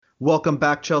Welcome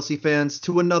back, Chelsea fans,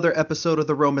 to another episode of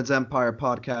the Romans Empire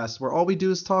podcast, where all we do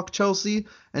is talk Chelsea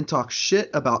and talk shit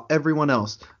about everyone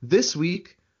else. This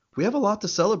week, we have a lot to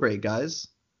celebrate, guys.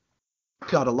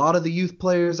 Got a lot of the youth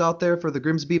players out there for the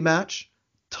Grimsby match.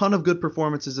 Ton of good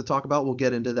performances to talk about. We'll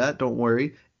get into that, don't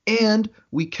worry. And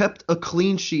we kept a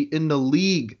clean sheet in the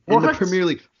league, in the Premier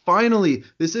League. Finally,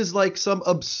 this is like some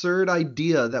absurd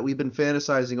idea that we've been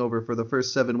fantasizing over for the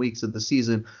first 7 weeks of the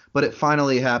season, but it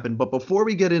finally happened. But before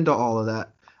we get into all of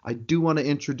that, I do want to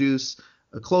introduce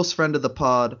a close friend of the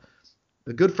pod,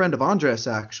 a good friend of Andres,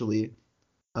 actually,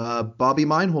 Bobby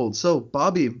Meinhold. So,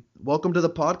 Bobby, welcome to the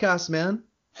podcast, man.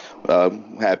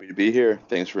 Happy to be here.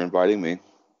 Thanks for inviting me.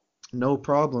 No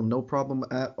problem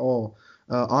at all.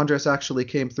 Andres actually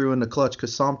came through in the clutch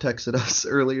because Sam texted us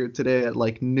earlier today at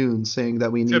like noon saying that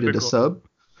we needed a sub.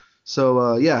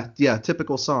 So yeah,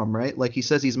 typical Sam, right? Like he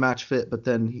says he's match fit, but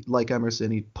then like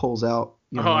Emerson, he pulls out.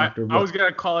 I was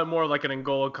gonna call it more like an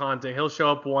N'Golo Kante. He'll show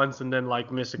up once and then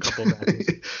like miss a couple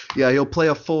matches. Yeah, he'll play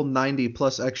a full 90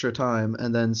 plus extra time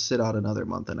and then sit out another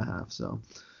month and a half. So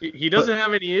he doesn't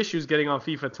have any issues getting on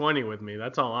FIFA 20 with me.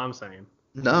 That's all I'm saying.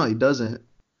 No, he doesn't.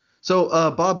 So,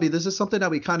 Bobby, this is something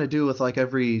that we kind of do with like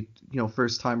every,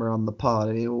 first timer on the pod.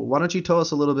 I mean, why don't you tell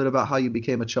us a little bit about how you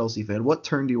became a Chelsea fan? What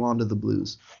turned you on to the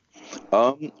Blues?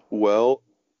 Well,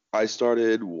 I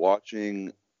started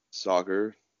watching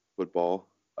football,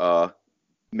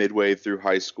 midway through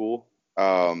high school.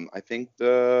 I think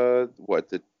the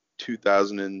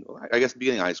 2000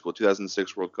 beginning of high school,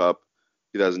 2006 World Cup,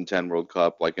 2010 World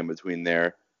Cup, like in between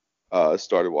there,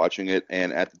 started watching it.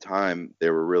 And at the time,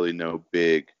 there were really no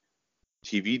big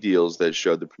TV deals that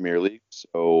showed the Premier League,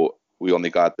 so we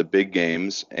only got the big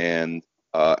games, and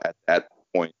at that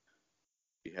point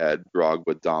we had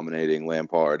Drogba dominating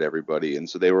Lampard, everybody, and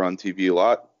so they were on TV a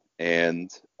lot,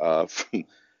 and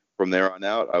from there on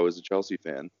out I was a Chelsea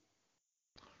fan.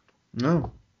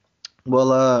 No.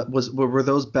 Well, were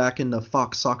those back in the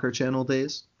Fox Soccer Channel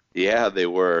days? Yeah, they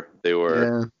were.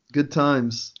 Yeah, good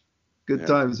times. Good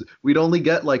times. We'd only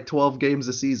get like 12 games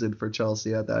a season for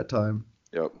Chelsea at that time.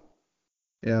 Yep.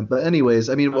 Yeah, but anyways,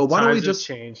 I mean, why don't we just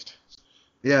changed?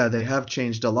 Yeah, they have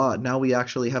changed a lot. Now we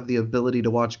actually have the ability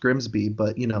to watch Grimsby,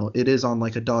 but it is on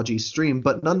like a dodgy stream,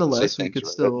 but nonetheless, we could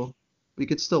still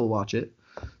watch it.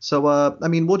 So, I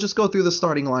mean, we'll just go through the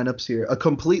starting lineups here. A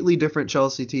completely different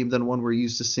Chelsea team than one we're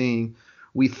used to seeing.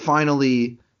 We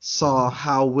finally saw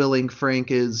how willing Frank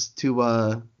is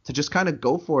to just kind of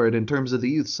go for it in terms of the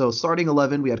youth. So, starting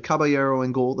 11, we had Caballero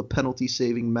in goal, the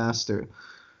penalty-saving master.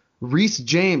 Reece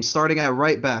James starting at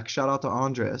right back. Shout out to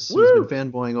Andres, who's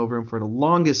been fanboying over him for the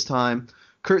longest time.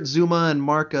 Kurt Zouma and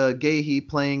Mark Gahey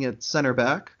playing at center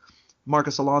back.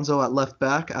 Marcus Alonso at left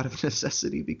back out of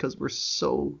necessity because we're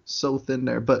so thin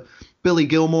there. But Billy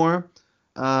Gilmore,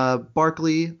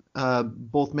 Barkley,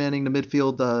 both manning the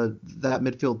midfield, that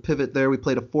midfield pivot there. We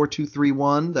played a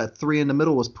 4-2-3-1. That 3 in the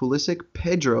middle was Pulisic,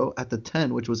 Pedro at the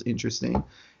 10, which was interesting,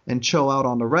 and Cho out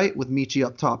on the right with Michi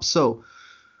up top. So,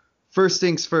 first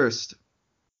things first,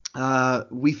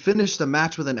 we finished the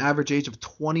match with an average age of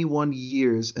 21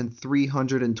 years and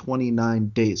 329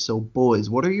 days. So, boys,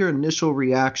 what are your initial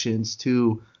reactions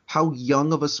to how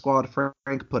young of a squad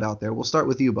Frank put out there? We'll start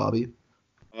with you, Bobby.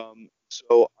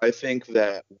 So I think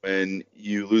that when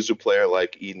you lose a player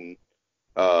like Eden,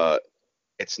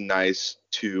 it's nice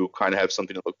to kind of have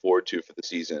something to look forward to for the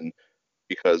season,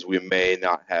 because we may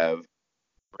not have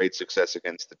great success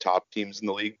against the top teams in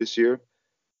the league this year.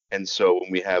 And so when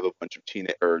we have a bunch of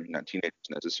not teenagers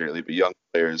necessarily, but young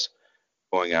players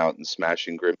going out and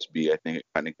smashing Grimsby, I think it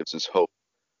kind of gives us hope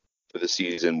for the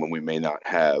season when we may not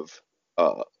have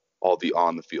all the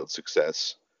on-the-field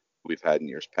success we've had in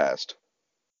years past.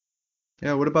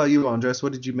 Yeah, what about you, Andres?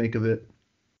 What did you make of it?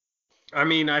 I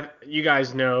mean, you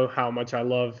guys know how much I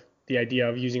love the idea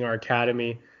of using our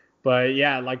academy. But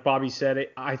yeah, like Bobby said,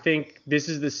 I think this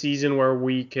is the season where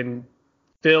we can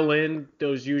fill in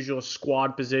those usual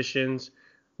squad positions,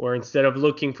 where instead of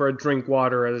looking for a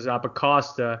Drinkwater as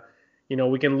Abacosta,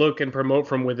 we can look and promote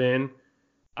from within.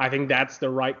 I think that's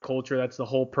the right culture. That's the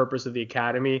whole purpose of the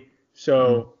academy.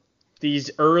 So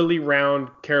these early round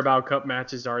Carabao Cup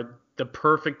matches are the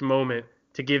perfect moment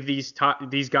to give these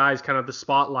guys kind of the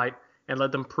spotlight and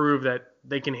let them prove that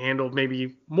they can handle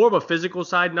maybe more of a physical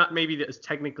side, not maybe that is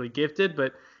technically gifted,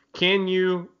 but can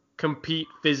you compete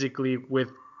physically with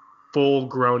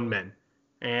full-grown men?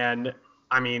 And,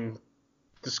 I mean,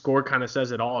 the score kind of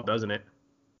says it all, doesn't it?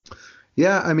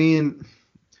 Yeah, I mean,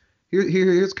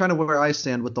 here's kind of where I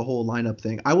stand with the whole lineup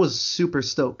thing. I was super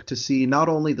stoked to see not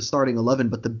only the starting 11,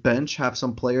 but the bench have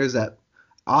some players that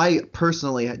I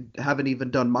personally haven't even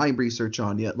done my research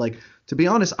on yet. Like, to be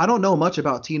honest, I don't know much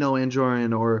about Tino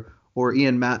Anjorin or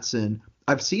Ian Matson.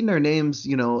 I've seen their names,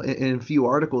 in a few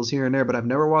articles here and there, but I've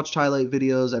never watched highlight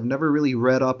videos. I've never really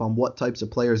read up on what types of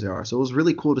players there are. So it was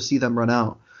really cool to see them run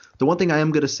out. The one thing I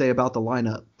am going to say about the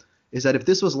lineup is that if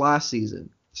this was last season,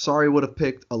 Sarri would have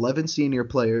picked 11 senior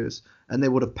players, and they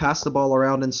would have passed the ball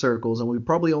around in circles, and we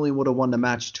probably only would have won the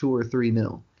match 2 or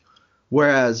 3-0.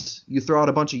 Whereas you throw out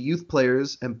a bunch of youth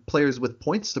players and players with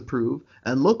points to prove,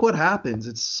 and look what happens.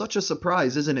 It's such a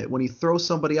surprise, isn't it, when you throw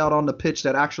somebody out on the pitch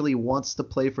that actually wants to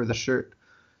play for the shirt.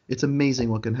 It's amazing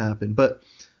what can happen. But,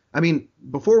 I mean,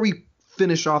 before we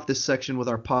finish off this section with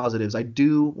our positives, I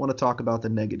do want to talk about the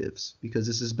negatives, because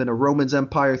this has been a Romans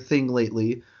Empire thing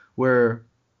lately where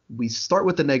we start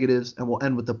with the negatives and we'll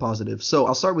end with the positives. So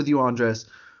I'll start with you, Andres.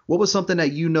 What was something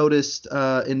that you noticed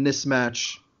in this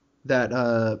match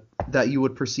that you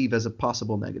would perceive as a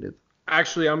possible negative?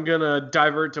 Actually, I'm going to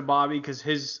divert to Bobby because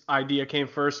his idea came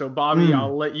first. So, Bobby,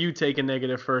 I'll let you take a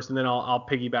negative first, and then I'll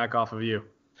piggyback off of you.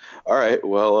 All right.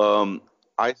 Well,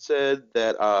 I said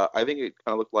that I think it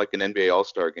kind of looked like an NBA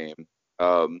All-Star game.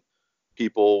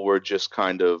 People were just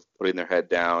kind of putting their head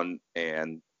down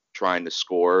and trying to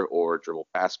score or dribble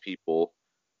past people.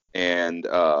 And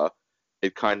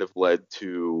it kind of led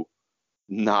to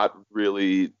not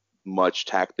really much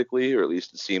tactically, or at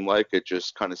least it seemed like. It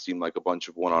just kind of seemed like a bunch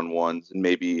of one-on-ones and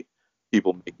maybe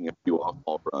people making a few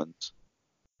off-ball runs.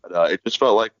 But it just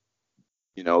felt like,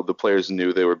 the players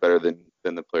knew they were better than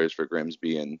the players for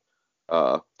Grimsby, and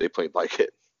they played like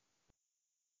it.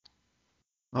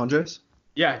 Andres?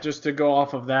 Yeah, just to go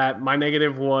off of that, my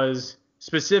negative was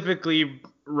specifically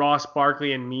Ross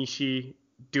Barkley and Michy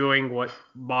doing what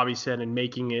Bobby said and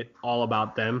making it all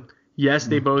about them. Yes,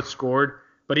 they both scored,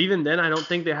 but even then, I don't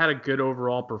think they had a good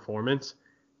overall performance.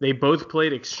 They both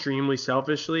played extremely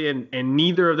selfishly, and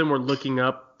neither of them were looking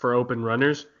up for open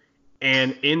runners.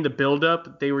 And in the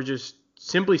build-up, they were just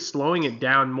simply slowing it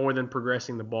down more than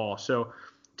progressing the ball. So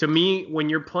to me, when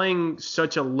you're playing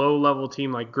such a low-level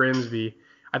team like Grimsby,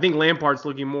 I think Lampard's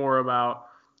looking more about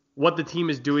what the team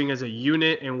is doing as a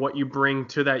unit and what you bring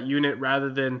to that unit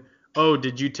rather than, oh,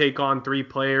 did you take on 3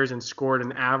 players and scored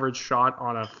an average shot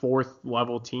on a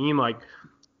 4th-level team? Like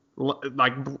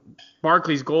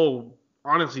Barkley's goal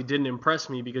honestly didn't impress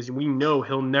me because we know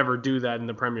he'll never do that in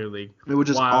the Premier League. It was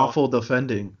just awful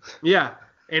defending. Yeah,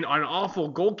 and an awful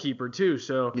goalkeeper too.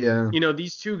 So,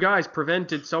 these two guys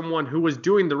prevented someone who was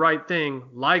doing the right thing,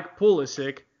 like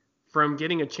Pulisic, from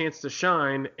getting a chance to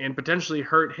shine and potentially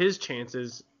hurt his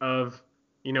chances of,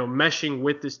 meshing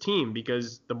with this team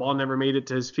because the ball never made it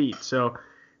to his feet. So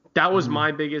that was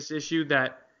my biggest issue,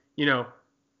 that,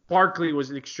 Barkley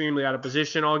was extremely out of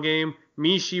position all game.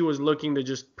 Michy was looking to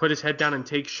just put his head down and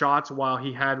take shots while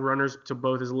he had runners to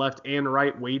both his left and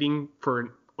right waiting for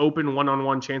an open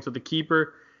one-on-one chance with the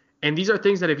keeper. And these are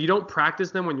things that if you don't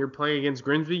practice them when you're playing against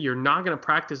Grimsby, you're not going to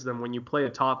practice them when you play a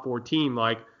top 4 team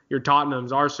like your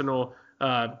Tottenhams, Arsenal,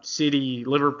 City,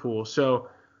 Liverpool. So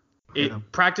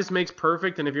practice makes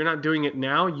perfect, and if you're not doing it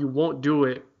now, you won't do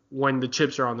it when the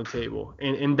chips are on the table.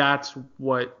 And that's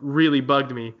what really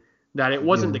bugged me, that it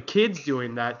wasn't the kids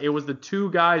doing that. It was the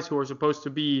 2 guys who are supposed to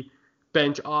be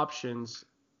bench options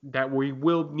that we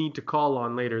will need to call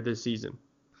on later this season.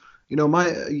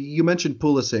 You mentioned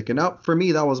Pulisic, and for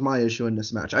me, that was my issue in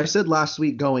this match. I said last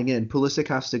week going in, Pulisic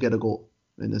has to get a goal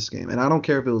in this game, and I don't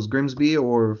care if it was Grimsby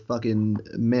or fucking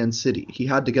Man City. He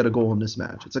had to get a goal in this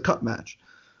match. It's a cup match,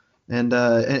 and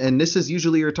this is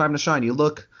usually your time to shine. You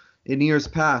look in years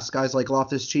past, guys like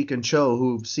Loftus-Cheek and Cho,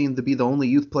 who seemed to be the only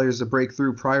youth players to break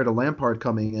through prior to Lampard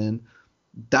coming in.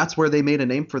 That's where they made a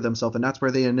name for themselves, and that's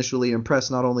where they initially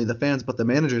impressed not only the fans but the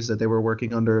managers that they were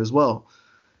working under as well.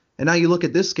 And now you look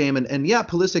at this game, and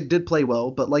Pulisic did play well,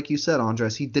 but like you said,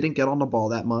 Andres, he didn't get on the ball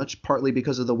that much, partly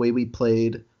because of the way we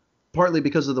played, partly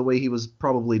because of the way he was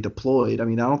probably deployed. I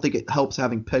mean, I don't think it helps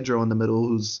having Pedro in the middle,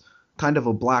 who's kind of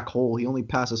a black hole. He only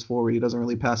passes forward. He doesn't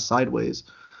really pass sideways.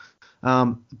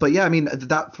 But yeah, I mean,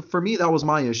 that for me, that was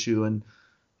my issue. And,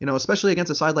 especially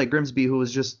against a side like Grimsby, who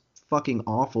was just fucking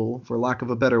awful, for lack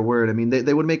of a better word. I mean,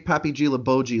 they would make Papi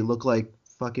Djilabodji look like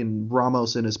fucking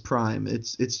Ramos in his prime.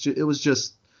 It was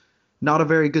just not a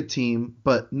very good team,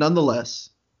 but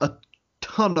nonetheless, a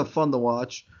ton of fun to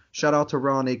watch. Shout out to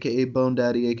Ron, a.k.a. Bone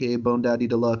Daddy, a.k.a. Bone Daddy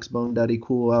Deluxe, Bone Daddy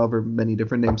Cool, however many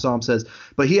different names Psalm says.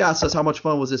 But he asked us how much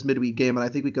fun was this midweek game, and I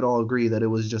think we could all agree that it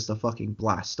was just a fucking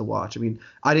blast to watch. I mean,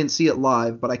 I didn't see it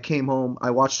live, but I came home, I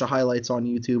watched the highlights on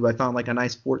YouTube. I found like a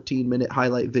nice 14-minute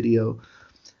highlight video.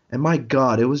 And my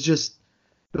God, it was just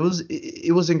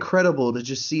it was incredible to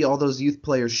just see all those youth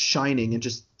players shining and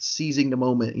just seizing the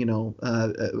moment,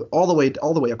 all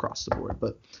the way across the board.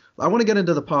 But I want to get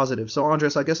into the positive. So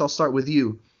Andres, I guess I'll start with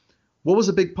you. What was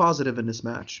a big positive in this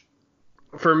match?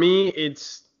 For me,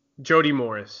 it's Jody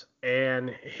Morris and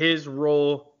his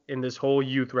role in this whole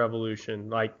youth revolution.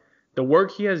 Like the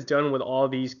work he has done with all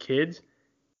these kids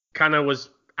kind of was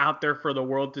out there for the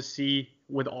world to see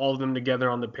with all of them together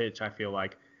on the pitch, I feel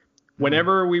like.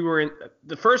 Whenever we were in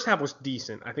the first half was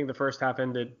decent. I think the first half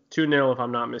ended 2-0 if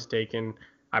I'm not mistaken.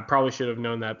 I probably should have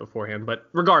known that beforehand. But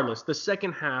regardless, the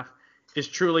second half is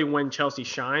truly when Chelsea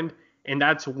shined, and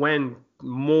that's when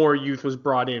more youth was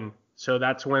brought in. So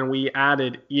that's when we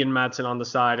added Ian Maatsen on the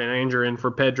side and Andrew in for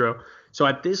Pedro. So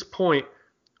at this point,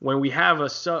 when we have a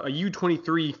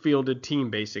U23 fielded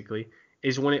team, basically,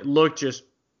 is when it looked just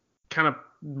kind of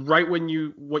right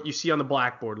when what you see on the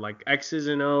blackboard, like X's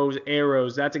and O's,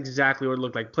 arrows. That's exactly what it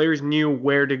looked like. Players knew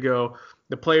where to go.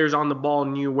 The players on the ball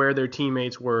knew where their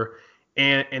teammates were.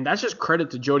 And that's just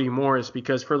credit to Jody Morris,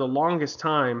 because for the longest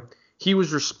time, he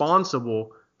was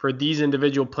responsible for these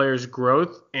individual players'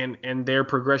 growth and their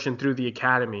progression through the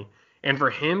academy. And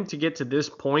for him to get to this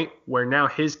point where now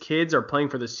his kids are playing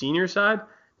for the senior side,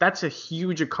 that's a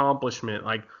huge accomplishment.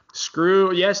 Like,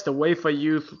 yes, the UEFA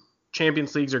Youth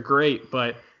Champions Leagues are great,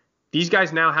 but these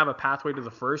guys now have a pathway to the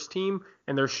first team,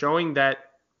 and they're showing that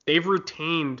they've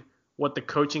retained what the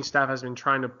coaching staff has been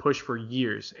trying to push for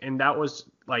years. And that was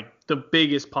like the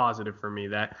biggest positive for me,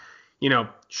 that,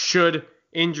 should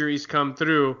injuries come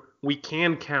through, we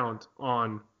can count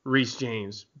on Reece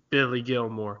James, Billy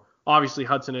Gilmore. Obviously,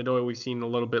 Hudson-Odoi we've seen a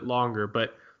little bit longer,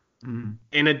 but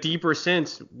in a deeper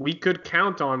sense, we could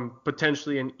count on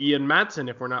potentially an Ian Maatsen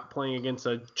if we're not playing against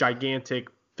a gigantic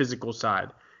physical side.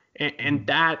 And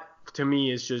that, to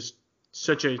me, is just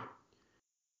such a,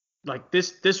 like,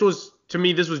 this was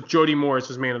Jody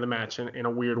Morris' man of the match in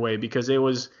a weird way, because it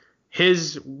was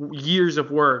his years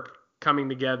of work coming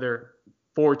together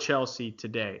for Chelsea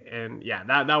today. And yeah,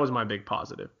 that was my big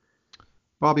positive.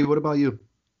 Bobby, what about you?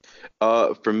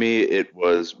 For me, it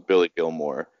was Billy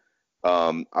Gilmore.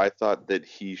 I thought that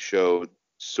he showed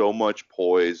so much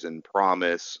poise and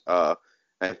promise. I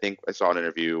think I saw an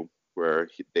interview where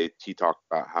he talked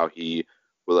about how he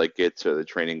would get to the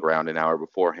training ground an hour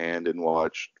beforehand and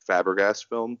watch Fabregas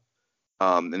film,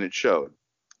 and it showed.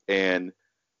 And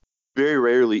very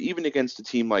rarely, even against a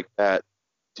team like that,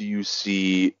 do you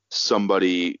see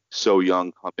somebody so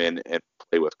young come in and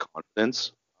play with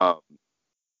confidence.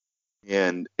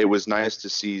 And it was nice to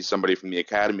see somebody from the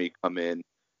academy come in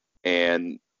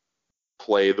and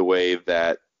play the way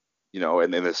that,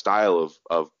 and in the style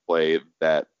of play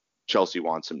that Chelsea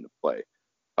wants him to play.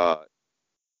 I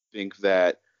think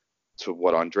that, to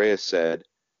what Andreas said,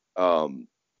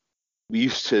 we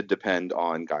used to depend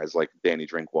on guys like Danny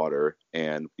Drinkwater,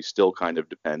 and we still kind of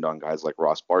depend on guys like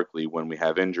Ross Barkley when we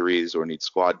have injuries or need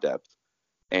squad depth.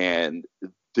 And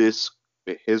his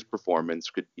performance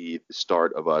could be the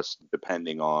start of us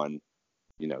depending on,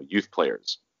 youth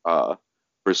players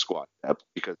for squad depth,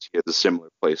 because he has a similar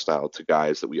play style to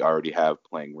guys that we already have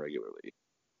playing regularly.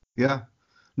 Yeah.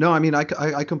 No, I mean,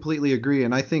 I completely agree.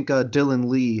 And I think Dylan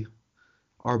Lee,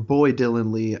 our boy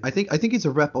Dylan Lee, I think he's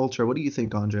a Rep Ultra. What do you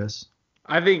think, Andres?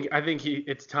 I think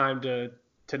it's time to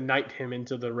knight him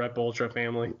into the Rep Ultra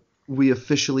family. We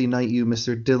officially knight you,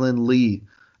 Mr. Dylan Lee.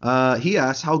 He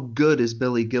asked, how good is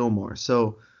Billy Gilmore?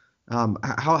 So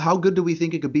how good do we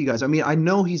think it could be, guys? I mean, I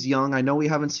know he's young. I know we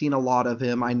haven't seen a lot of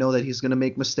him. I know that he's going to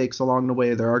make mistakes along the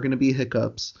way. There are going to be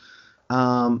hiccups.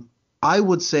 I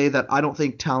would say that I don't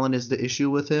think talent is the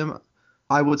issue with him.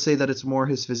 I would say that it's more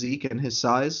his physique and his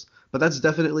size. But that's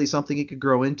definitely something he could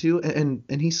grow into, and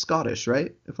he's Scottish,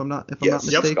 right? If I'm not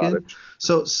mistaken.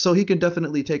 So he can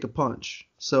definitely take a punch.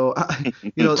 So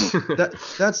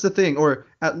that's the thing, or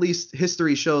at least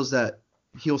history shows that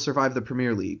he'll survive the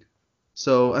Premier League.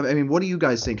 So I mean, what do you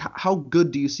guys think? How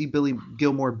good do you see Billy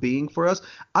Gilmore being for us?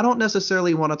 I don't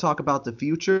necessarily want to talk about the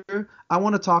future. I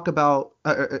want to talk about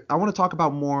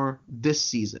more this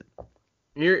season.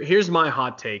 Here's my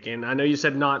hot take, and I know you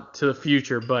said not to the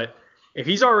future, but if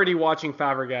he's already watching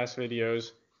Fabregas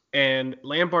videos and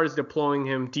Lampard is deploying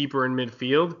him deeper in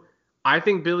midfield, I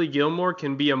think Billy Gilmore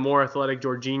can be a more athletic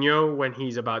Jorginho when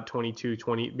he's about 22,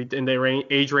 20, in the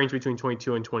age range between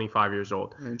 22 and 25 years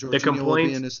old. And Jorginho will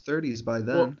be in his 30s by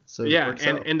then. Well, so yeah,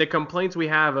 and the complaints we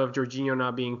have of Jorginho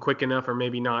not being quick enough or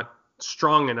maybe not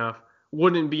strong enough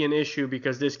wouldn't be an issue,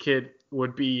 because this kid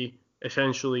would be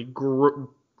essentially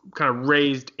kind of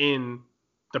raised in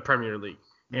the Premier League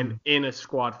and in a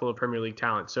squad full of Premier League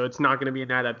talent. So it's not going to be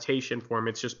an adaptation for him.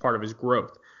 It's just part of his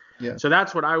growth. Yeah. So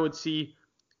that's what I would see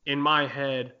in my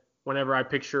head whenever I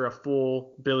picture a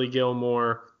full Billy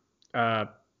Gilmore,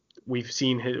 we've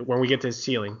seen when we get to his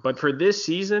ceiling. But for this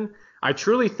season, I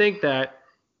truly think that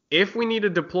if we need to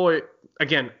deploy,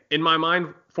 again, in my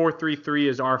mind, 4-3-3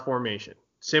 is our formation.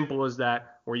 Simple as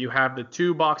that, where you have the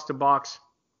two box-to-box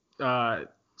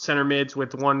center mids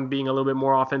with one being a little bit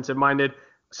more offensive-minded,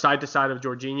 side to side of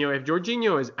Jorginho. If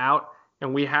Jorginho is out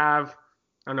and we have,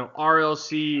 I don't know,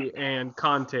 RLC and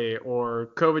Conte or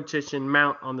Kovacic and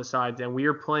Mount on the sides, and we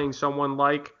are playing someone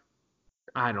like,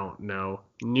 I don't know,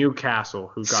 Newcastle,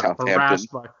 who got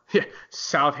harassed by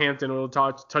Southampton, we'll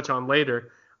touch on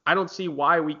later. I don't see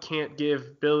why we can't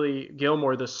give Billy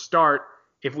Gilmore the start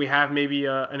if we have maybe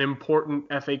an important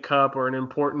FA Cup or an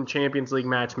important Champions League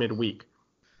match midweek.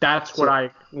 That's what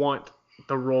I want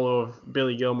the role of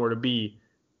Billy Gilmore to be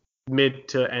mid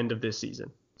to end of this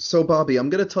season. So, Bobby, I'm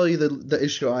going to tell you the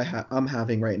issue I'm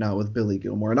having right now with Billy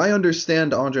Gilmore. And I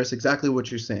understand, Andres, exactly what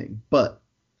you're saying. But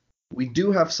we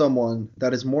do have someone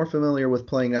that is more familiar with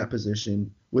playing that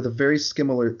position with a very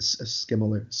similar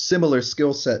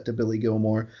skill set to Billy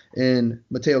Gilmore in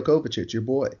Mateo Kovacic, your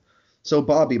boy. So,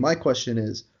 Bobby, my question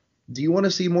is, do you want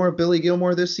to see more of Billy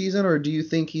Gilmore this season, or do you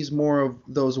think he's more of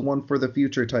those one for the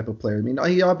future type of player? I mean,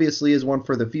 he obviously is one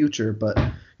for the future, but,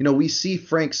 we see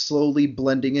Frank slowly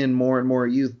blending in more and more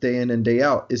youth day in and day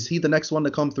out. Is he the next one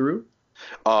to come through?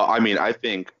 I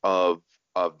think of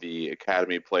the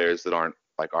academy players that aren't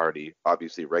like already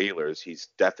obviously regulars, he's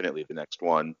definitely the next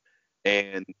one.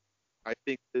 And I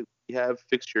think that we have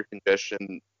fixture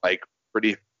congestion like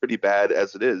pretty bad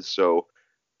as it is. So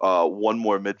one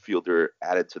more midfielder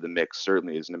added to the mix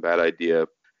certainly isn't a bad idea,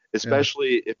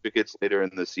 especially if it gets later in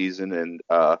the season and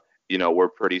we're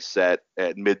pretty set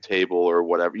at mid-table or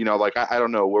whatever. I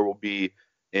don't know where we'll be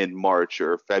in March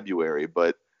or February,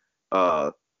 but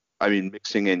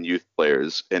mixing in youth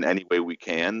players in any way we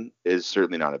can is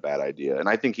certainly not a bad idea, and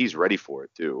I think he's ready for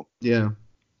it too. Yeah.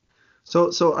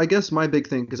 So I guess my big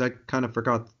thing, because I kind of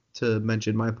forgot to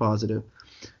mention my positive.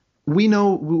 We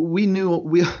all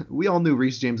knew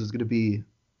Reece James was going to be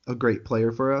a great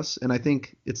player for us, and I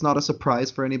think it's not a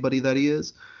surprise for anybody that he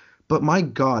is. But my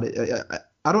God,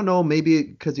 I don't know, maybe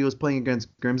because he was playing against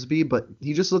Grimsby, but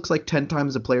he just looks like 10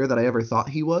 times the player that I ever thought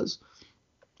he was.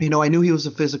 I knew he was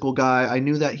a physical guy. I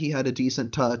knew that he had a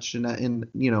decent touch and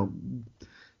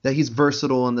that he's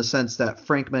versatile in the sense that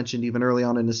Frank mentioned even early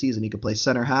on in the season. He could play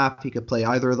center half. He could play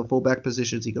either of the fullback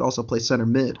positions. He could also play center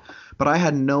mid. But I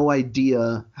had no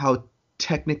idea how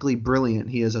technically brilliant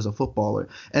he is as a footballer.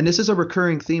 And this is a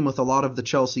recurring theme with a lot of the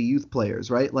Chelsea youth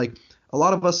players, right? Like a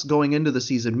lot of us going into the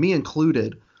season, me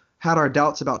included, had our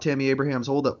doubts about Tammy Abraham's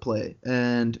hold-up play.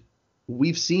 And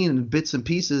we've seen bits and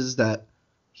pieces that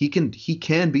he can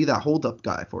be that hold-up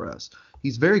guy for us.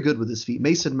 He's very good with his feet.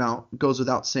 Mason Mount goes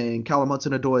without saying. Callum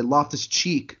Hudson-Odoi,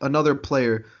 Loftus-Cheek, another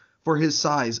player for his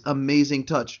size, amazing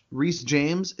touch. Reece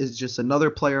James is just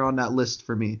another player on that list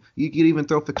for me. You could even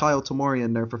throw Fikayo Tomori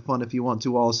in there for fun if you want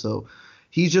to also.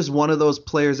 He's just one of those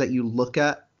players that you look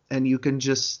at and you can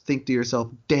just think to yourself,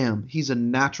 damn, he's a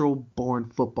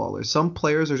natural-born footballer. Some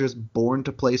players are just born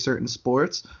to play certain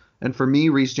sports, and for me,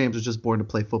 Reece James was just born to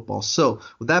play football. So,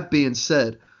 with that being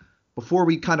said, before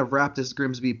we kind of wrap this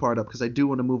Grimsby part up, because I do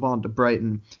want to move on to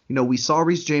Brighton, we saw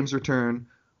Reece James return.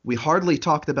 We hardly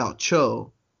talked about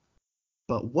Cho,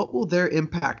 but what will their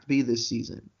impact be this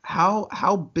season?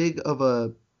 How big of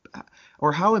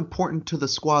or how important to the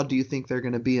squad do you think they're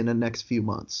going to be in the next few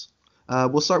months?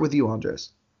 We'll start with you, Andres.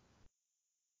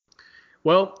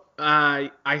 Well,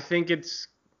 I think it's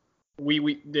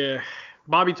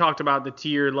Bobby talked about the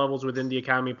tier levels within the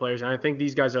academy players, and I think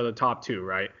these guys are the top two,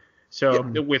 right? So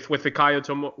with the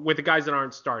guys that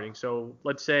aren't starting. So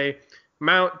let's say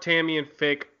Mount, Tammy, and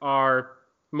Fick are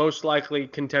most likely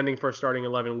contending for a starting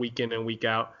 11 week in and week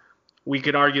out. We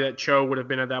could argue that Cho would have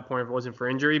been at that point if it wasn't for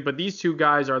injury, but these two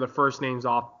guys are the first names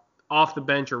off the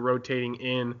bench or rotating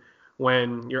in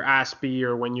when your Aspie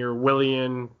or when your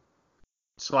Willian/Mount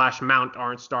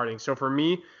aren't starting. So for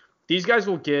me, these guys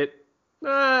will get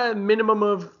a minimum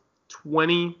of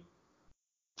 20,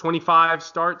 25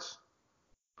 starts.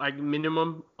 Like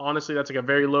minimum. Honestly, that's like a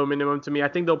very low minimum to me. I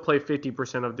think they'll play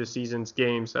 50% of this season's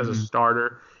games as a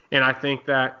starter. And I think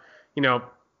that,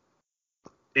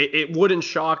 it wouldn't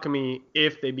shock me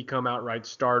if they become outright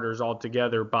starters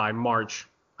altogether by March.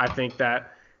 I think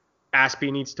that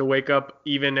Aspie needs to wake up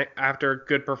even after a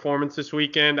good performance this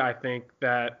weekend. I think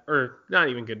that, or not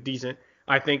even good, decent.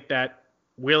 I think that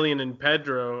Willian and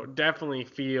Pedro definitely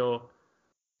feel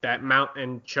that Mount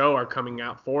and Cho are coming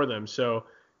out for them. So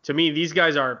to me, these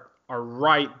guys are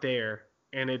right there,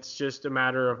 and it's just a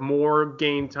matter of more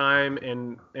game time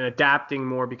and adapting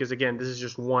more because, again, this is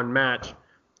just one match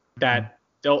that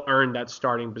they'll earn that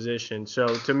starting position. So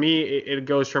to me, it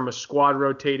goes from a squad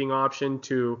rotating option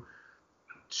to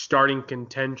starting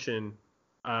contention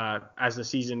as the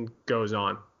season goes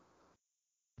on.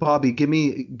 Bobby, give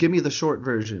me the short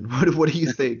version. What do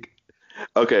you think?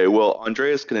 Okay, well,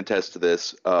 Andreas can attest to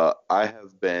this. I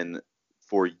have been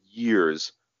for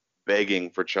years begging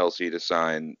for Chelsea to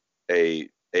sign a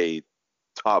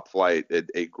top flight,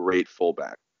 a great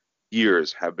fullback.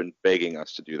 Years have been begging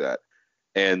us to do that.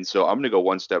 And so I'm going to go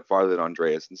one step farther than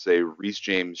Andreas and say Reece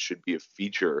James should be a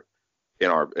feature in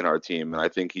our team, and I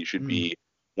think he should be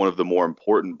one of the more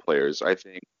important players. I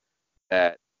think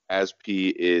that Asp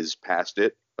is past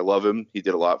it. I love him. He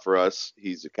did a lot for us.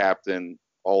 He's a captain,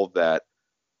 all of that.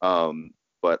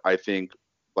 But I think,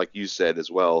 like you said as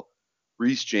well,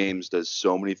 Reece James does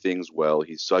so many things well.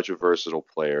 He's such a versatile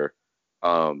player.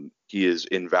 He is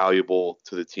invaluable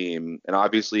to the team, and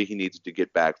obviously he needs to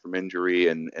get back from injury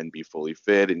and be fully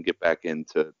fit and get back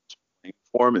into playing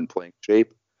form and playing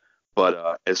shape.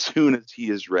 But as soon as he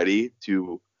is ready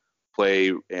to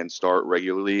play and start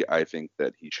regularly, I think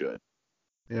that he should.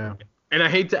 Yeah. And I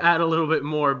hate to add a little bit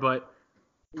more, but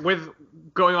with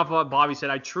going off of what Bobby said,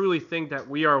 I truly think that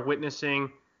we are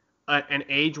witnessing an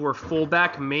age where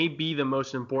fullback may be the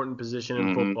most important position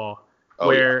in football.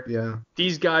 Where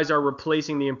these guys are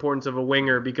replacing the importance of a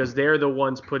winger because they're the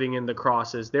ones putting in the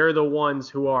crosses. They're the ones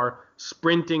who are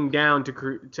sprinting down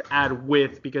to add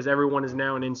width because everyone is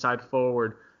now an inside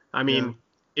forward. I mean,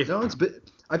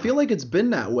 I feel like it's been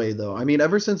that way though. I mean,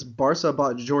 ever since Barca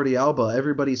bought Jordi Alba,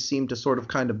 everybody seemed to sort of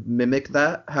kind of mimic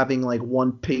that, having like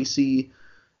one pacey,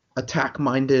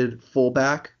 attack-minded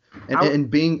fullback, and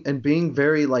being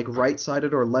very like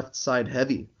right-sided or left-side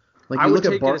heavy. Like I would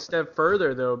take it a step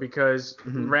further, though, because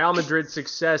Real Madrid's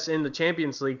success in the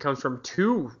Champions League comes from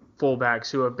two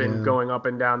fullbacks who have been going up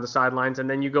and down the sidelines. And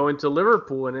then you go into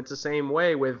Liverpool, and it's the same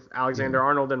way with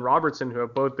Alexander-Arnold and Robertson, who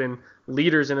have both been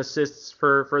leaders in assists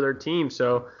for their team.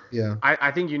 So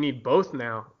I think you need both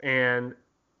now. And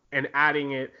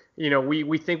adding it,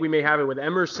 we think we may have it with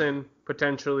Emerson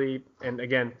potentially. And,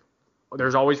 again,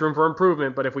 there's always room for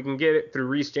improvement. But if we can get it through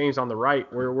Reece James on the right,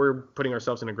 we're putting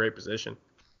ourselves in a great position.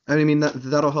 I mean,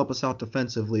 that'll help us out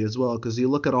defensively as well, because you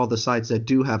look at all the sides that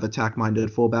do have attack-minded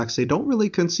fullbacks, they don't really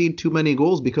concede too many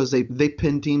goals because they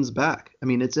pin teams back. I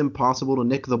mean, it's impossible to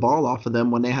nick the ball off of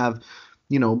them when they have,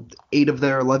 8 of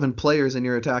their 11 players and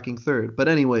you're attacking third. But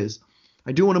anyways,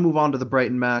 I do want to move on to the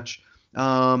Brighton match.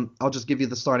 I'll just give you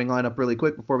the starting lineup really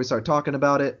quick before we start talking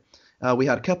about it. We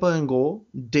had Kepa in goal.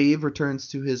 Dave returns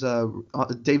to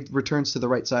the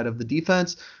right side of the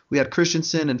defense. We had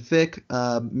Christensen and Fick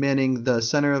manning the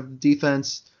center of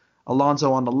defense.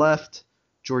 Alonso on the left.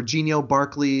 Jorginho,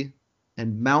 Barkley,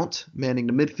 and Mount manning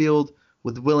the midfield,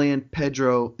 with Willian,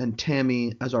 Pedro, and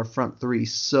Tammy as our front three.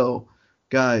 So,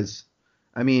 guys,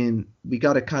 I mean, we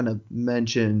got to kind of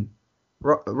mention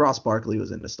Ross Barkley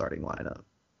was in the starting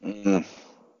lineup.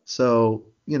 So,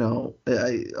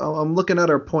 I'm looking at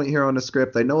our point here on the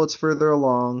script. I know it's further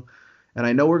along, and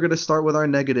I know we're going to start with our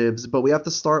negatives, but we have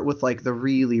to start with like the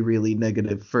really, really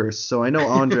negative first. So I know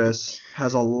Andres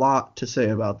has a lot to say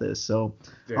about this. So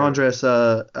Andres,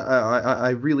 I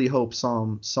really hope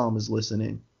Sam is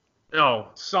listening. Oh,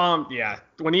 Sam, yeah.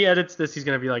 When he edits this, he's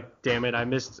going to be like, damn it, I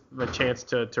missed the chance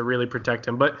to really protect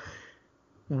him. But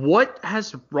what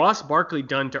has Ross Barkley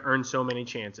done to earn so many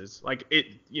chances? Like,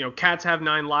 cats have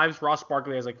 9 lives. Ross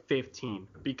Barkley has like 15.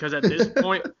 Because at this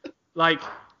point, like,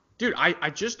 dude, I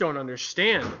just don't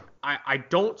understand. I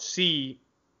don't see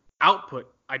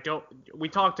output. We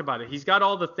talked about it. He's got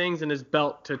all the things in his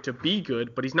belt to be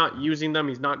good, but he's not using them.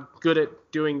 He's not good at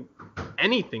doing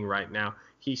anything right now.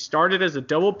 He started as a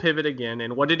double pivot again,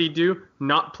 and what did he do?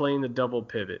 Not playing the double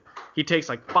pivot. He takes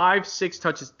like 5-6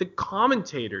 touches. The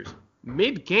commentators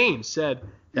mid-game said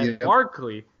that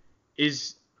Barkley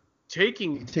is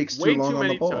taking way too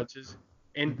many touches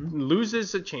and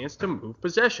loses a chance to move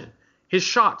possession. His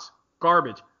shots,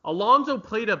 garbage. Alonso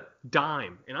played a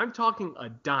dime, and I'm talking a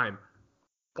dime.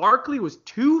 Barkley was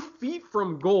 2 feet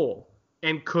from goal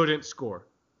and couldn't score.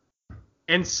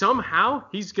 And somehow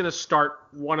he's going to start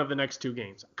one of the next 2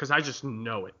 games because I just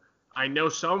know it. I know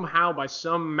somehow by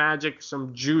some magic,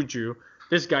 some juju,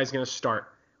 this guy's going to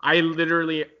start. I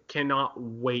literally cannot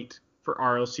wait for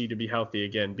RLC to be healthy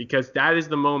again, because that is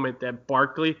the moment that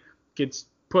Barkley gets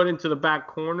put into the back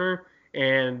corner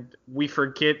and we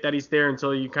forget that he's there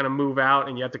until you kind of move out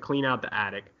and you have to clean out the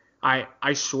attic.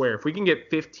 I swear, if we can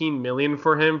get $15 million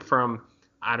for him from,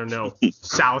 I don't know,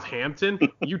 Southampton,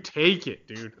 you take it,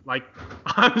 dude. Like,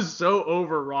 I'm so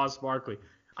over Ross Barkley.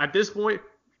 At this point,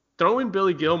 throw in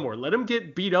Billy Gilmore. Let him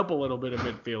get beat up a little bit in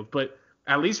midfield, but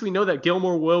at least we know that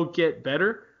Gilmore will get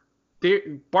better.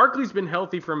 Barkley's been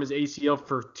healthy from his ACL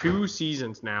for 2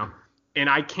 seasons now, and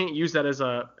I can't use that as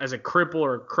a cripple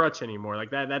or a crutch anymore.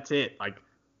 Like that's it. Like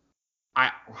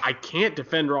I can't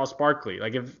defend Ross Barkley.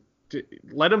 Like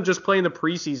let him just play in the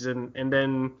preseason and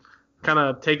then kind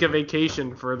of take a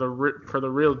vacation for the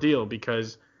real deal,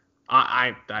 because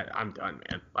I'm done,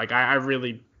 man. Like I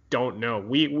really don't know.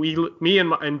 Me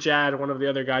and Jad, one of the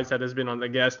other guys that has been on the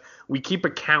guest, we keep a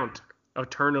count of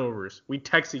turnovers. We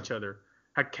text each other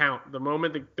a count the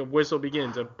moment the whistle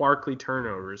begins of Barkley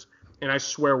turnovers, and I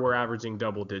swear we're averaging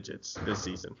double digits this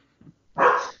season.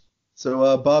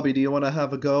 So, Bobby, do you want to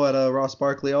have a go at Ross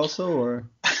Barkley also, or?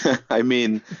 I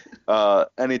mean,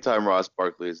 anytime Ross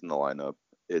Barkley is in the lineup,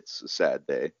 it's a sad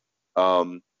day.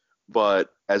 But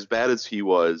as bad as he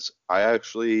was, I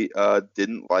actually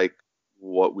didn't like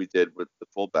what we did with the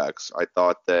fullbacks. I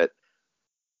thought that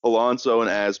Alonso and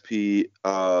Aspi,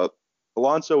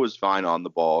 Alonso was fine on the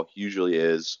ball. He usually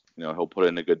is. He'll put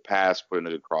in a good pass, put in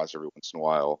a good cross every once in a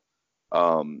while.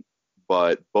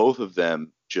 But both of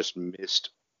them just missed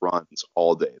runs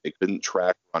all day. They couldn't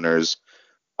track runners.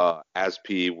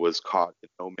 Aspi was caught in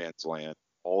no man's land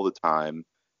all the time.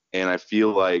 And I feel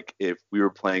like if we were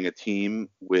playing a team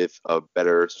with a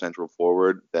better central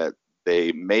forward, that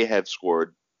they may have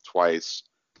scored twice.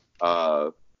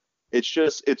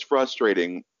 It's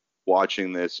frustrating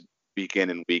watching this week in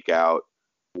and week out,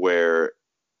 where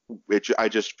I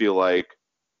just feel like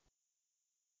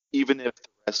even if the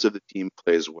rest of the team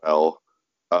plays well,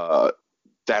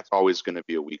 that's always going to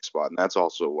be a weak spot. And that's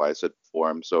also why I said before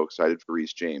I'm so excited for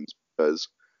Reece James, because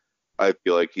I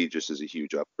feel like he just is a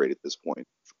huge upgrade at this point.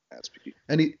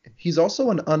 And he's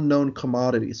also an unknown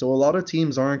commodity, so a lot of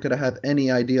teams aren't going to have any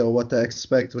idea what to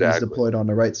expect when he's deployed on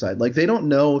the right side. Like, they don't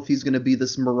know if he's going to be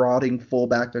this marauding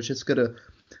fullback that's just going to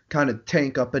kind of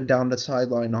tank up and down the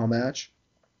sideline all match,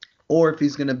 or if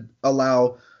he's going to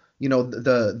allow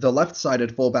the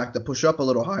left-sided fullback to push up a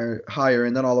little higher,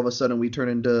 and then all of a sudden we turn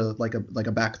into like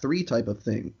a back three type of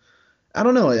thing. I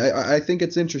don't know. I think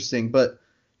it's interesting, but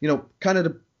kind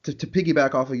of to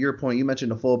piggyback off of your point, you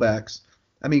mentioned the fullbacks.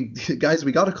 I mean, guys,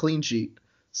 we got a clean sheet.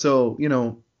 So,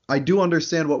 I do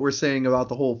understand what we're saying about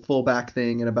the whole fullback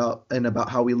thing and about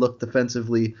how we look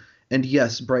defensively. And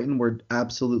yes, Brighton were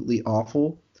absolutely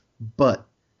awful, but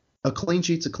a clean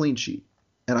sheet's a clean sheet.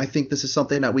 And I think this is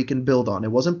something that we can build on.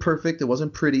 It wasn't perfect. It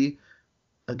wasn't pretty.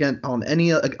 Again,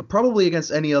 probably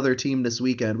against any other team this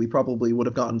weekend, we probably would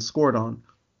have gotten scored on.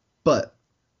 But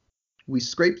we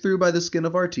scraped through by the skin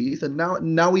of our teeth, and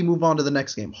now we move on to the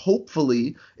next game.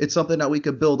 Hopefully, it's something that we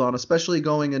could build on, especially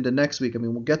going into next week. I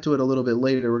mean, we'll get to it a little bit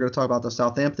later. We're going to talk about the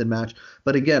Southampton match.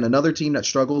 But again, another team that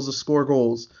struggles to score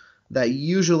goals, that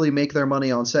usually make their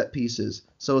money on set pieces.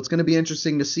 So it's going to be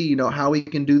interesting to see, how we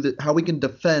can how we can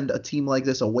defend a team like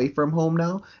this away from home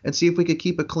now, and see if we could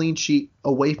keep a clean sheet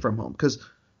away from home. Because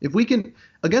if we can,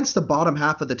 against the bottom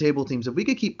half of the table teams, if we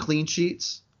could keep clean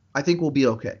sheets, I think we'll be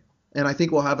okay. And I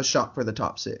think we'll have a shot for the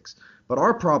top 6. But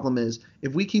our problem is,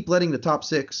 if we keep letting the top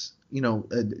 6,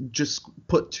 just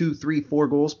put 2, 3, 4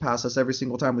 goals past us every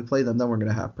single time we play them, then we're going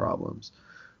to have problems.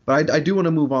 But I do want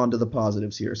to move on to the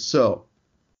positives here. So,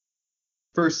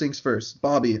 first things first,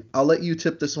 Bobby, I'll let you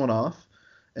tip this one off,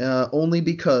 only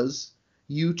because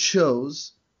you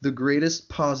chose the greatest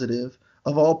positive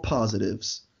of all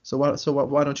positives. So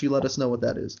why don't you let us know what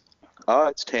that is?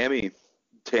 It's Tammy.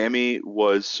 Tammy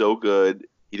was so good.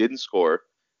 He didn't score,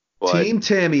 but Team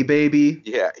Tammy, baby.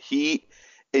 Yeah,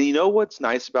 and you know what's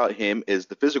nice about him is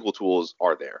the physical tools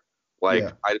are there.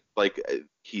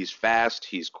 He's fast,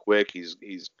 he's quick, he's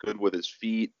good with his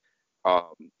feet.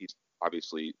 He's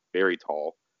obviously very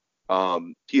tall.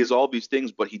 He has all these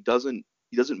things, but he doesn't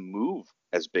move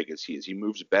as big as he is. He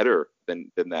moves better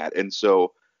than that. And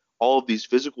so all of these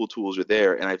physical tools are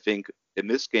there, and I think in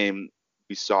this game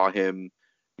we saw him,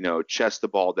 chest the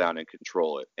ball down and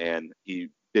control it. And he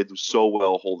did so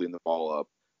well holding the ball up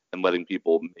and letting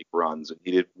people make runs. And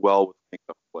he did well with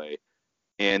pick-up play.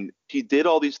 And he did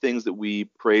all these things that we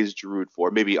praised Giroud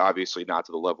for. Maybe obviously not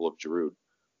to the level of Giroud.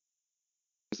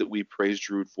 That we praise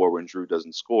Giroud for when Giroud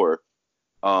doesn't score.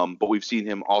 But we've seen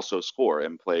him also score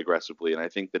and play aggressively. And I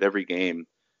think that every game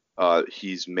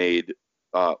he's made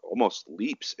almost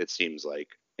leaps, it seems like.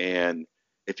 And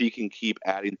if he can keep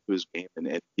adding to his game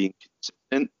and being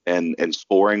consistent and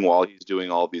scoring while he's doing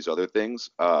all these other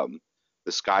things, the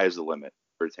sky is the limit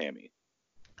for Tammy.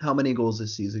 How many goals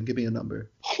this season? Give me a number.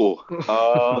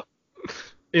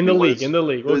 In the league.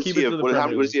 We'll keep it to the Premier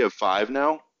League. What does he have, 5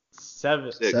 now?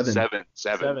 7.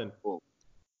 7.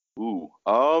 Ooh.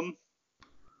 I'm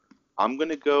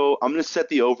gonna set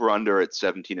the over under at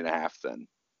 17.5 then.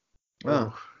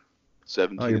 Wow.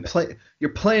 17. Oh, you're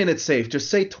playing it safe. Just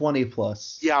say 20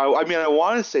 plus. Yeah, I mean, I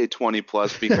want to say 20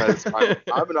 plus because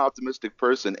I'm an optimistic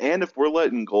person, and if we're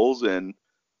letting goals in,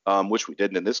 which we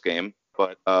didn't in this game,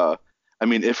 but I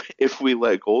mean, if we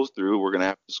let goals through, we're gonna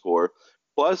have to score.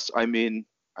 Plus, I mean,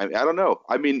 I don't know.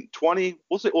 I mean, 20.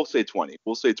 We'll say 20.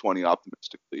 We'll say 20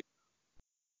 optimistically.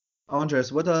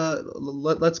 Andres,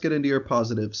 let's get into your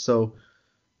positives. So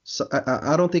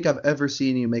I don't think I've ever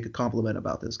seen you make a compliment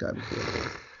about this guy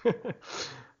before.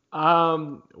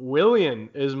 Willian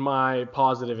is my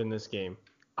positive in this game.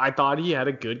 I thought he had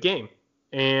a good game,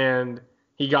 and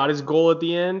he got his goal at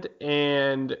the end,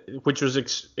 and which was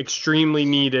extremely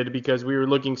needed because we were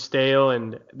looking stale,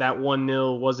 and that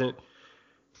 1-0 wasn't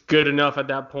good enough at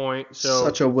that point. So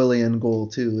such a Willian goal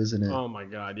too, isn't it? Oh my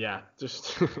God, yeah,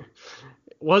 just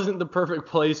wasn't the perfect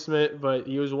placement, but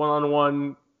he was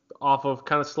one-on-one off of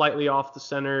kind of slightly off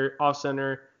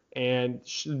center, and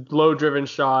low driven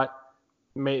shot,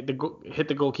 hit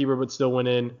the goalkeeper but still went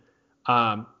in.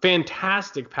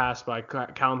 Fantastic pass by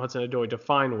Callum Hudson-Odoi to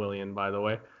find Willian, by the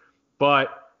way.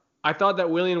 But I thought that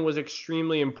Willian was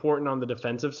extremely important on the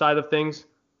defensive side of things.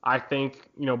 I think,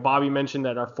 Bobby mentioned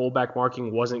that our fullback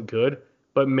marking wasn't good,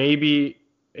 but maybe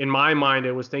in my mind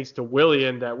it was thanks to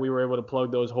Willian that we were able to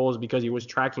plug those holes because he was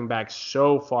tracking back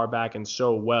so far back and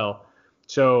so well.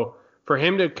 So for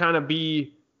him to kind of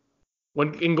be,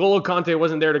 when N'Golo Kante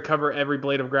wasn't there to cover every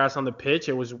blade of grass on the pitch,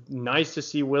 it was nice to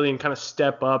see Willian kind of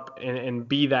step up and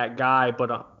be that guy, but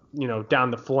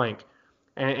down the flank.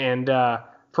 And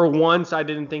for once, I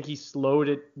didn't think he slowed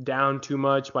it down too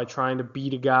much by trying to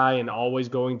beat a guy and always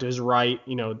going to his right,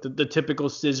 the typical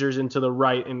scissors into the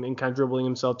right and kind of dribbling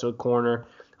himself to a corner.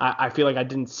 I feel like I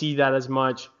didn't see that as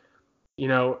much.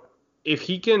 If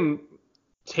he can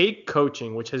take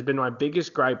coaching, which has been my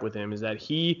biggest gripe with him, is that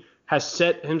he has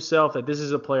set himself that this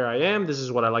is a player I am, this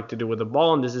is what I like to do with the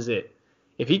ball, and this is it.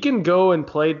 If he can go and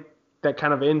play that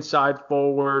kind of inside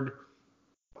forward,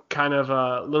 kind of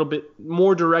a little bit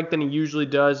more direct than he usually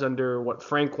does under what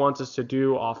Frank wants us to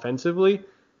do offensively,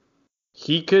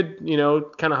 he could,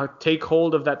 kind of take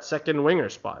hold of that second winger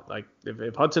spot. Like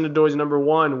if Hudson-Odoi is number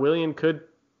one, Willian could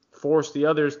force the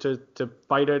others to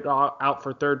fight it out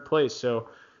for third place. So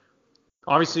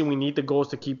obviously we need the goals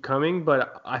to keep coming,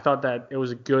 but I thought that it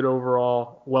was a good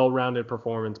overall, well-rounded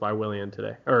performance by Willian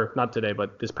today, or not today,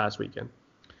 but this past weekend.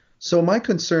 So my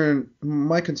concern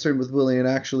with Willian,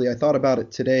 actually, I thought about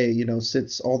it today,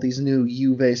 since all these new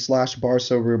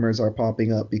Juve/Barca rumors are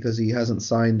popping up because he hasn't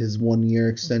signed his 1-year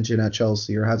extension at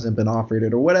Chelsea or hasn't been offered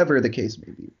it or whatever the case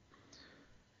may be.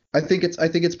 I think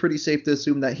it's pretty safe to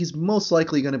assume that he's most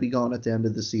likely going to be gone at the end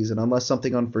of the season unless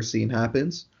something unforeseen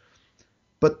happens.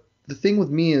 But the thing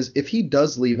with me is if he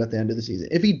does leave at the end of the season,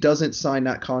 if he doesn't sign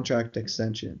that contract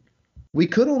extension, we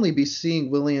could only be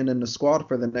seeing Willian in the squad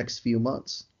for the next few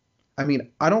months. I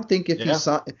mean, I don't think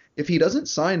if he doesn't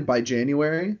sign by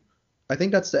January, I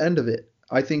think that's the end of it.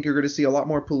 I think you're going to see a lot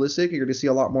more Pulisic. You're going to see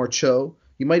a lot more Cho.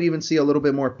 You might even see a little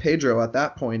bit more Pedro at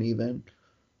that point even.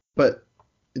 But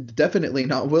definitely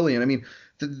not Willian. I mean,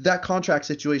 that contract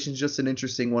situation is just an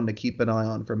interesting one to keep an eye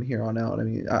on from here on out. I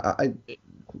mean,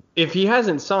 if he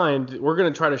hasn't signed, we're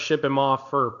going to try to ship him off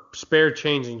for spare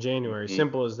change in January.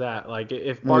 Simple as that. Like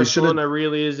if Barcelona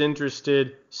really is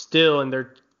interested still and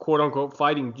they're quote-unquote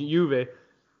fighting Juve,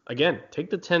 again,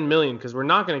 take the $10 million because we're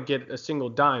not going to get a single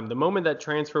dime. The moment that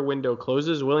transfer window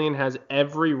closes, Willian has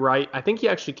every right. I think he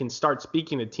actually can start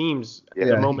speaking to teams at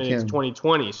the moment it's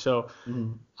 2020. So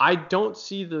I don't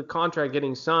see the contract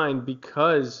getting signed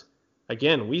because,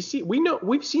 again, we've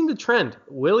seen the trend.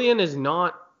 Willian is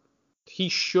not – he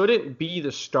shouldn't be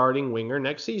the starting winger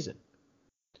next season.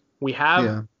 We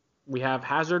have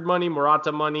Hazard money,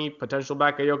 Morata money, potential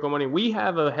Bakayoko money. We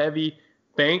have a heavy –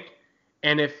 bank,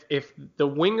 and if the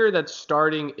winger that's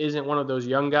starting isn't one of those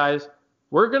young guys,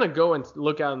 we're going to go and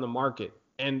look out in the market,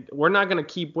 and we're not going to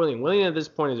keep Willian. Willian at this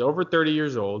point is over 30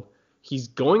 years old. He's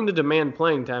going to demand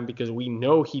playing time because we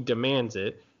know he demands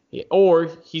it, or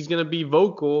he's going to be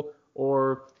vocal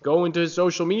or go into his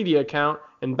social media account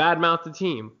and badmouth the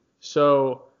team.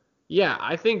 So yeah,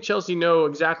 I think Chelsea know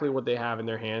exactly what they have in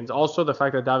their hands. Also the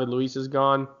fact that David Luiz is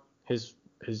gone, his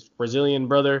Brazilian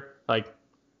brother, like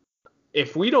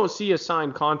if we don't see a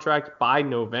signed contract by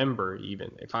November,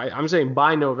 even if I'm saying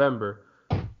by November,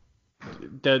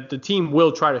 the team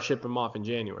will try to ship him off in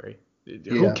January.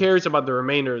 Who cares about the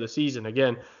remainder of the season?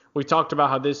 Again, we talked about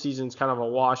how this season's kind of a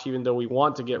wash, even though we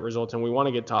want to get results and we want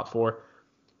to get top four.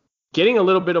 Getting a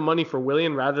little bit of money for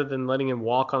Willian rather than letting him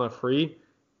walk on a free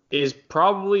is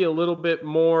probably a little bit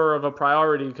more of a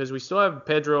priority because we still have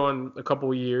Pedro in a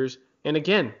couple of years. And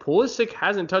again, Pulisic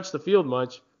hasn't touched the field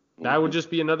much. that would just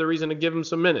be another reason to give him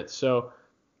some minutes. So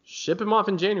ship him off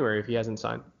in January if he hasn't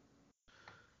signed.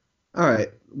 All right,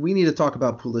 we need to talk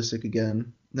about Pulisic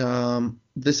again.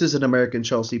 This is an American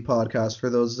Chelsea podcast for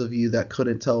those of you that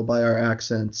couldn't tell by our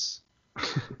accents.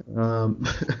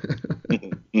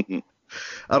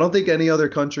 I don't think any other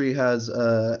country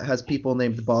has people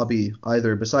named Bobby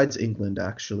either, besides England,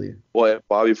 actually. Well,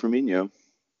 Bobby Firmino.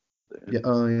 Yeah.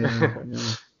 Oh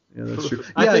yeah. Yeah, that's true.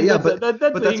 But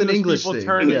that's an English thing.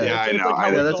 Yeah, I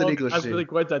know. That's an English thing. That's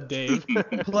really Dave.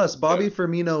 Plus, Bobby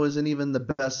Firmino isn't even the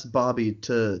best Bobby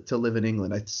to live in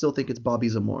England. I still think it's Bobby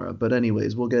Zamora. But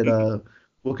anyways, we'll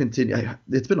continue.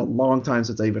 It's been a long time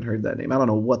since I even heard that name. I don't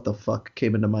know what the fuck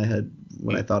came into my head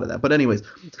when I thought of that. But anyways,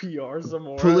 PR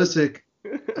Zamora. Pulisic.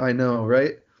 I know,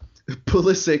 right?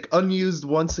 Pulisic unused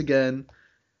once again.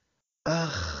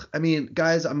 I mean,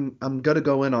 guys, I'm gonna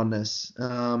go in on this.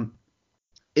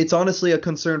 It's honestly a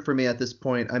concern for me at this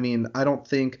point. I mean, I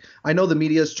know the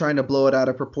media is trying to blow it out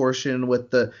of proportion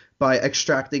by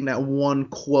extracting that one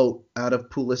quote out of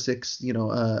Pulisic's,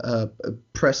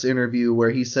 press interview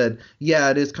where he said, yeah,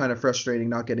 it is kind of frustrating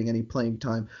not getting any playing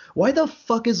time. Why the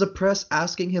fuck is the press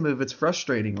asking him if it's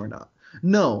frustrating or not?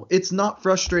 No, it's not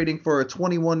frustrating for a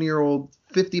 21-year-old,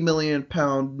 50 million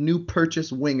pound new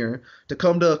purchase winger to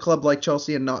come to a club like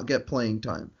Chelsea and not get playing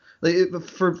time.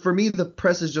 For me, the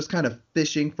press is just kind of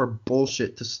fishing for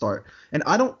bullshit to start. And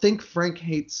I don't think Frank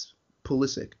hates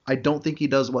Pulisic. I don't think he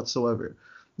does whatsoever.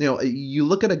 You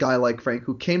look at a guy like Frank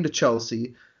who came to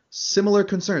Chelsea, similar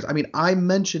concerns. I mean, I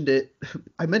mentioned it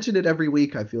every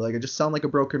week, I feel like. I just sound like a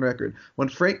broken record. When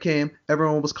Frank came,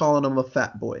 everyone was calling him a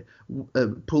fat boy.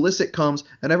 Pulisic comes,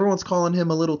 and everyone's calling him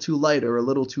a little too light or a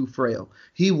little too frail.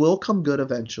 He will come good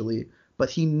eventually, but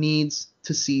he needs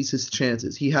to seize his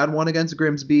chances. He had one against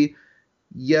Grimsby.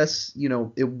 Yes,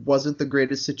 it wasn't the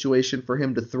greatest situation for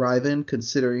him to thrive in,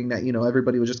 considering that,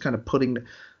 everybody was just kind of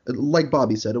like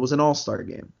Bobby said, it was an all-star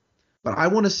game. But I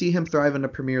want to see him thrive in the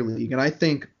Premier League, and I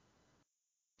think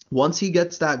once he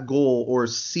gets that goal or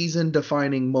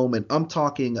season-defining moment, I'm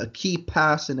talking a key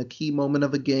pass in a key moment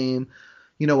of a game,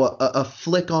 a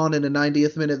flick on in the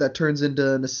 90th minute that turns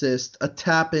into an assist, a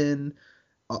tap-in,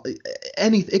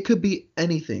 it could be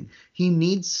anything. He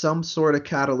needs some sort of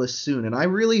catalyst soon, and I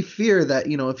really fear that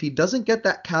if he doesn't get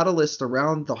that catalyst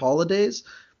around the holidays,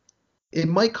 it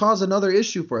might cause another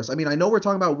issue for us. I mean, I know we're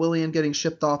talking about Willian getting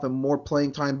shipped off and more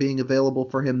playing time being available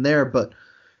for him there, but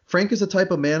Frank is a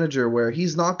type of manager where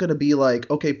he's not going to be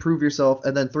like, okay, prove yourself,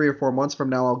 and then 3 or 4 months from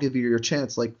now I'll give you your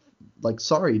chance like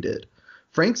Sarri did.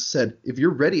 Frank said, if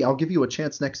you're ready, I'll give you a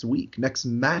chance next week, next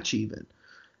match even.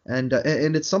 And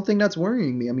it's something that's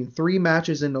worrying me. I mean, 3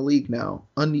 matches in the league now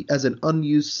as an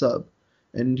unused sub,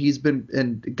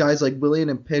 and guys like Willian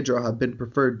and Pedro have been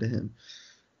preferred to him.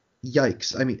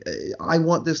 Yikes! I mean, I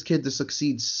want this kid to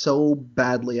succeed so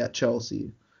badly at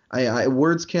Chelsea.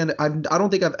 Words can't. I don't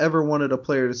think I've ever wanted a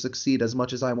player to succeed as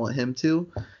much as I want him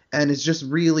to, and it's just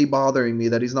really bothering me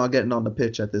that he's not getting on the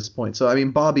pitch at this point. So I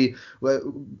mean, Bobby,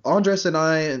 Andres and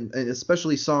I, and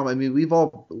especially Sam, I mean,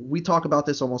 we talk about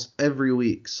this almost every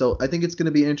week. So I think it's going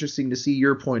to be interesting to see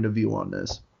your point of view on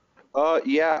this.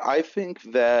 Yeah, I think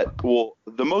that,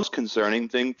 the most concerning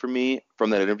thing for me from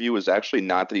that interview was actually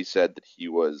not that he said that he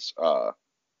was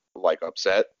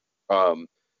upset.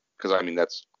 Because I mean,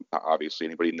 that's obviously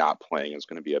anybody not playing is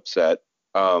going to be upset.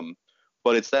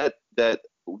 But it's that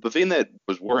the thing that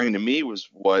was worrying to me was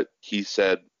what he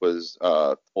said was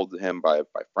told to him by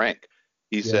Frank.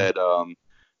 He said,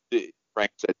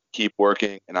 Frank said, keep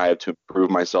working, and I have to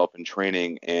improve myself in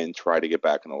training and try to get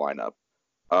back in the lineup.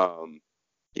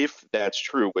 If that's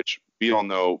true, which we all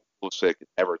know, Pulisic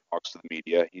never talks to the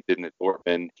media. He didn't at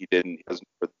Dortmund. He doesn't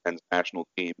for the men's national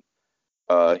team.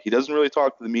 He doesn't really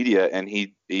talk to the media, and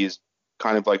he's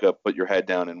kind of like a put your head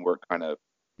down and work kind of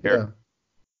character.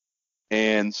 Yeah.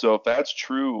 And so if that's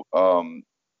true,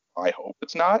 I hope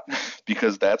it's not,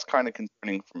 because that's kind of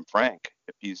concerning from Frank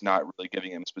if he's not really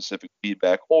giving him specific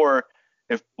feedback, or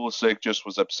if Pulisic just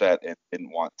was upset and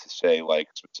didn't want to say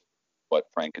what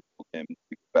Frank had told him to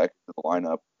get back into the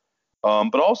lineup.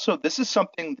 But also, this is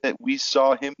something that we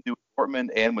saw him do at Dortmund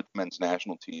and with the men's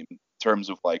national team in terms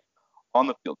of on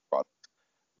the field product.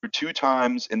 There were 2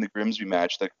 times in the Grimsby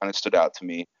match that kind of stood out to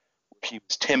me where he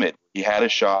was timid. He had a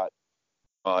shot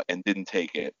and didn't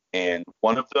take it. And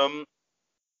one of them,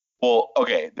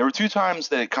 there were 2 times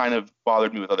that it kind of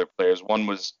bothered me with other players. One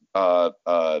was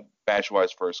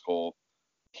Batshuayi's first goal.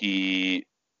 He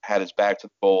had his back to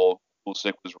the goal.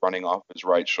 Pulisic was running off his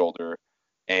right shoulder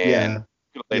and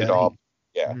laid it off.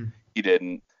 He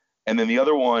didn't. And then the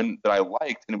other one that I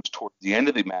liked, and it was towards the end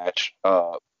of the match,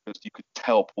 because you could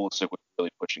tell Pulisic was really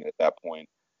pushing it at that point.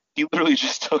 he literally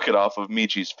just took it off of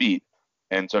Michi's feet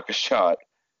and took a shot.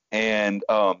 And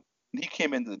he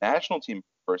came into the national team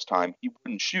the first time. He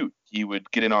wouldn't shoot. He would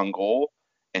get in on goal,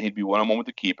 and he'd be one-on-one with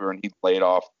the keeper, and he'd lay it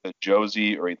off to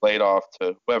Josie or he'd lay it off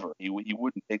to whoever. He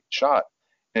wouldn't take the shot.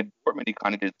 And at Dortmund, he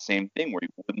kind of did the same thing where he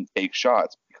wouldn't take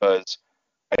shots because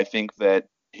I think that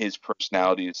his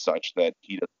personality is such that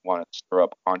he doesn't want to stir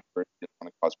up controversy, he doesn't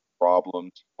want to cause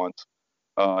problems.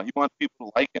 He wants people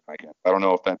to like him, I guess. I don't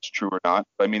know if that's true or not,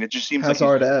 but I mean, it just seems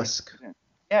Hazard-esque.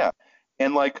 Yeah.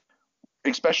 And like,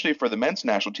 especially for the men's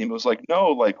national team, it was like,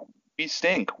 no, like, we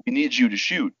stink. We need you to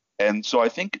shoot. And so I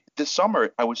think this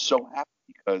summer I was so happy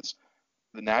because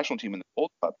the national team in the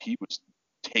Gold Cup, he was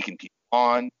taking people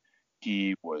on.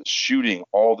 He was shooting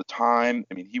all the time.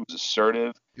 I mean, he was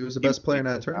assertive. He was the best player in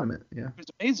that tournament. Yeah. He was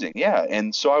amazing. Yeah.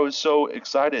 And so I was so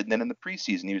excited. And then in the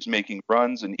preseason, he was making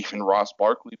runs, and even Ross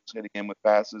Barkley was hitting him with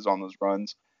passes on those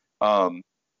runs.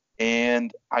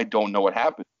 And I don't know what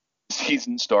happened. The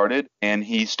season started, and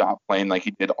he stopped playing like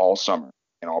he did all summer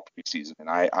and all preseason.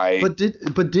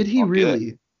 And But did he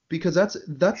really? Because that's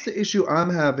the issue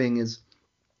I'm having is,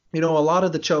 a lot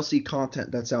of the Chelsea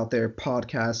content that's out there,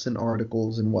 podcasts and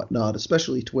articles and whatnot,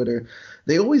 especially Twitter,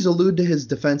 they always allude to his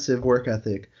defensive work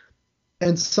ethic.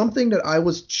 And something that I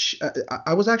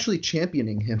was actually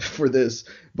championing him for this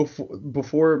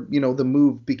before the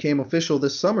move became official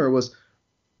this summer was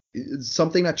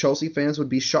something that Chelsea fans would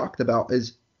be shocked about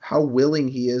is how willing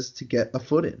he is to get a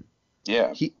foot in.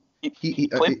 Yeah. He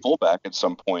played fullback at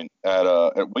some point at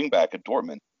wingback at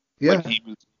Dortmund. Yeah. Like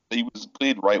he was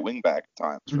played right wing back at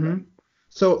times for him.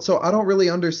 So I don't really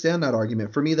understand that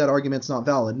argument. For me, that argument's not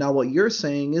valid. Now, what you're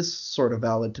saying is sort of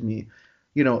valid to me.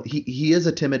 He is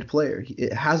a timid player.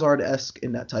 Hazard-esque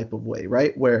in that type of way,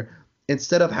 right? Where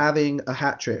instead of having a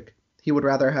hat trick, he would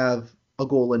rather have a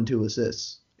goal and 2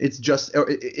 assists.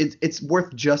 It's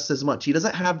worth just as much. He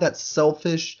doesn't have that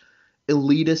selfish,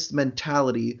 elitist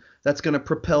mentality that's going to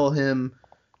propel him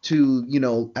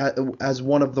to, as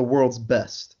one of the world's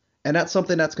best. And that's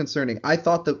something that's concerning. I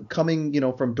thought that coming,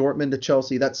 from Dortmund to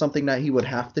Chelsea, that's something that he would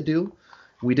have to do.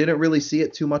 We didn't really see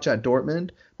it too much at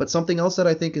Dortmund. But something else that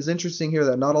I think is interesting here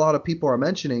that not a lot of people are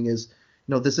mentioning is,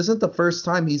 this isn't the first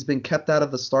time he's been kept out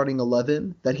of the starting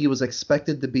 11 that he was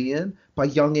expected to be in by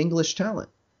young English talent.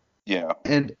 Yeah.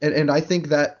 And I think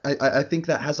that I think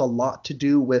that has a lot to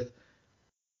do with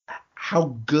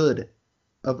how good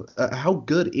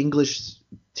English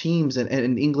teams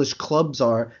and English clubs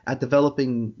are at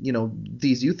developing,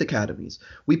 these youth academies.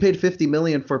 We paid $50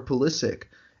 million for Pulisic,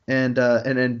 and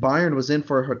Bayern was in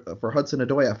for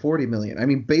Hudson-Odoi at $40 million. I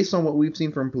mean, based on what we've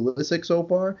seen from Pulisic so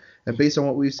far, and based on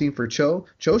what we've seen for Cho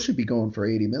should be going for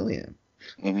 $80 million.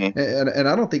 Mm-hmm. And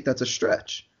I don't think that's a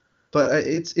stretch. But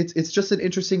it's just an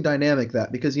interesting dynamic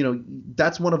because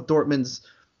that's one of Dortmund's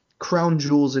crown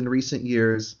jewels in recent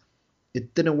years.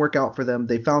 It didn't work out for them.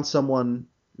 They found someone,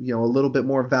 a little bit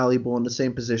more valuable in the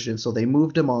same position, so they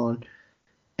moved him on.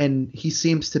 And he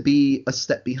seems to be a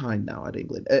step behind now at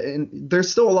England. And there's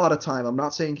still a lot of time. I'm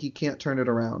not saying he can't turn it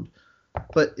around,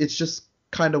 but it's just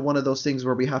kind of one of those things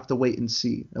where we have to wait and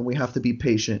see, and we have to be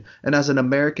patient. And as an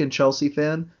American Chelsea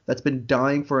fan that's been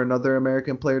dying for another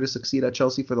American player to succeed at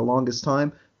Chelsea for the longest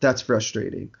time, that's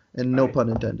frustrating, and no pun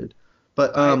intended.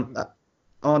 But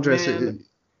Andres, this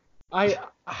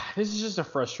is just a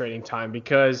frustrating time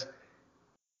because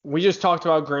we just talked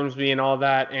about Grimsby and all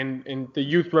that, and the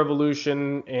youth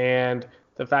revolution, and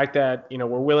the fact that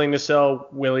we're willing to sell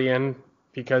Willian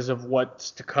because of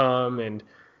what's to come. And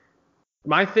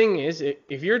my thing is,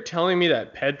 if you're telling me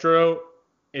that Pedro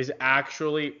is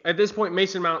actually at this point,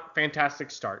 Mason Mount,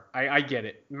 fantastic start. I get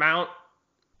it. Mount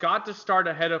got to start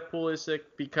ahead of Pulisic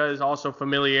because also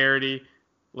familiarity.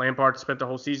 Lampard spent the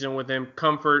whole season with him.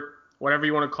 Comfort, whatever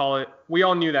you want to call it. We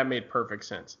all knew that made perfect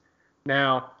sense.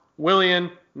 Now,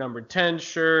 Willian, number 10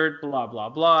 shirt, blah, blah,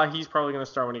 blah. He's probably going to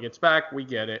start when he gets back. We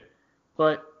get it.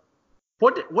 But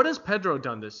what has Pedro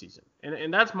done this season?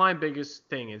 And that's my biggest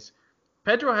thing is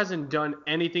Pedro hasn't done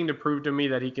anything to prove to me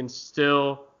that he can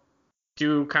still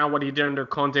do kind of what he did under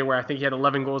Conte, where I think he had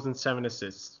 11 goals and 7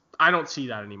 assists. I don't see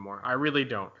that anymore. I really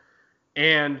don't.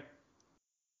 And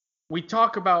we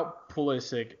talk about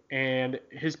Pulisic and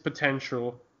his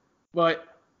potential, but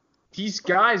these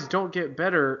guys don't get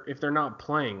better if they're not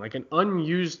playing. Like an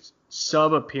unused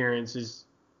sub appearance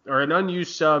or an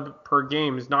unused sub per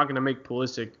game is not going to make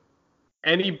Pulisic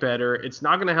any better. It's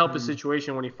not going to help his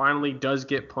situation when he finally does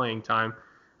get playing time.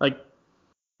 Like,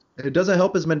 it doesn't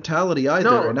help his mentality either,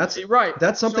 no, and that's right.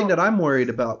 That's something that I'm worried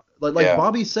about. Like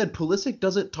Bobby said, Pulisic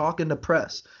doesn't talk in the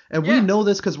press, and we know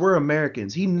this because we're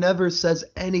Americans. He never says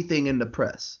anything in the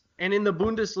press. And in the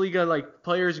Bundesliga, like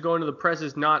players going to the press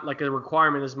is not like a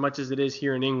requirement as much as it is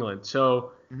here in England.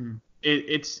 So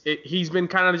he's been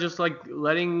kind of just like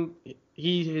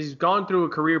he's gone through a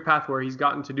career path where he's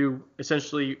gotten to do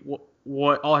essentially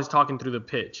what all his talking through the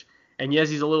pitch. And yes,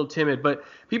 he's a little timid, but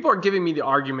people are giving me the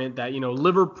argument that,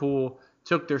 Liverpool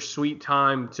took their sweet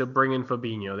time to bring in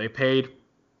Fabinho. They paid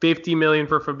 $50 million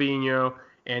for Fabinho,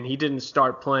 and he didn't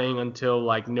start playing until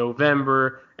like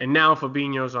November, and now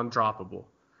Fabinho's undroppable.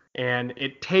 And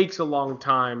it takes a long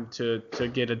time to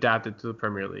get adapted to the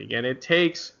Premier League, and it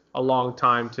takes a long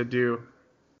time to do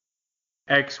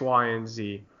X, Y, and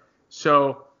Z.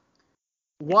 So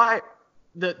why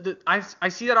I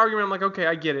see that argument, I'm like, okay,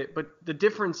 I get it, but the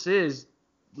difference is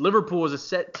Liverpool is a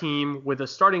set team with a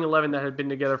starting 11 that had been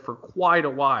together for quite a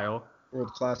while.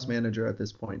 World-class manager at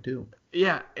this point, too.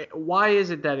 Yeah, why is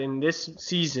it that in this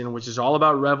season, which is all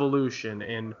about revolution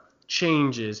and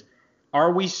changes,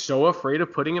 are we so afraid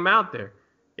of putting him out there?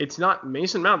 It's not,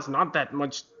 Mason Mount's not that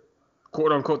much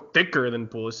quote-unquote thicker than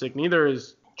Pulisic. Neither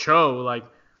is Cho. Like,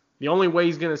 the only way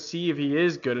he's going to see if he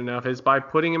is good enough is by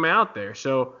putting him out there.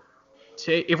 So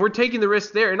if we're taking the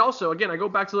risk there, and also, again, I go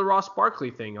back to the Ross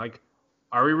Barkley thing. Like,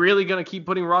 are we really going to keep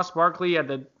putting Ross Barkley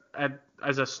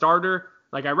as a starter?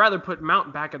 Like, I'd rather put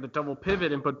Mount back at the double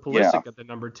pivot and put Pulisic at the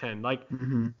number 10. Like,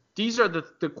 these are the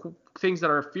things that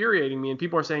are infuriating me. And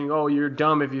people are saying, oh, you're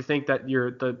dumb if you think that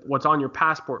what's on your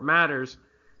passport matters.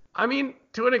 I mean,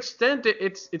 to an extent,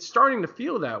 it's starting to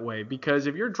feel that way, because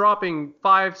if you're dropping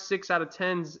 5, 6 out of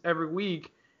 10s every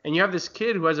week, and you have this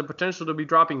kid who has a potential to be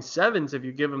dropping 7s if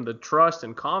you give him the trust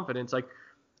and confidence, like,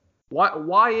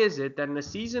 why is it that in a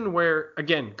season where,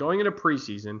 again, going into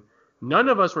preseason, none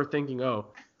of us were thinking, oh,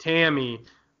 Tammy,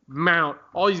 Mount,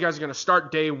 all these guys are going to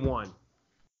start day one.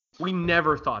 We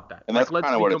never thought that. And that's kind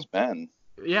of what it's been.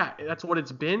 Yeah, that's what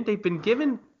it's been. They've been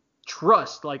given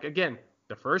trust. Like, again,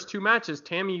 the first 2 matches,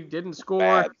 Tammy didn't score.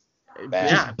 Bad.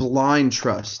 Just blind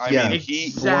trust. I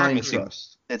mean, blind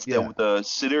trust. It's the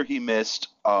sitter he missed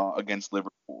against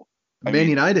Liverpool. Man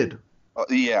United.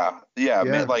 Yeah.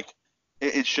 Man, like,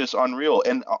 it's just unreal.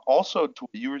 And also, to what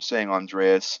you were saying,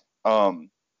 Andreas,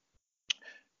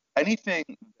 anything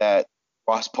that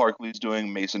Ross Barkley's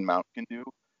doing, Mason Mount can do,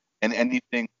 and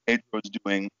anything Pedro's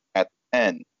doing at the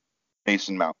end,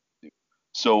 Mason Mount can do.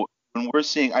 So when we're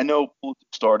seeing, I know Pulisic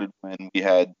started when we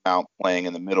had Mount playing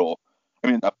in the middle.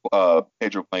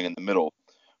 Pedro playing in the middle.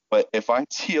 But if I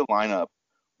see a lineup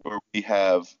where we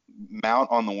have Mount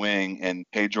on the wing and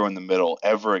Pedro in the middle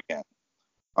ever again,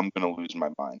 I'm going to lose my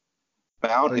mind.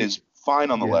 Mount is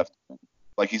fine on the left wing.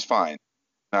 Like, he's fine.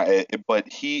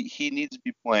 But he needs to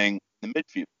be playing in the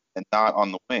midfield and not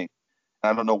on the wing.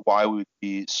 And I don't know why we would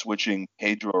be switching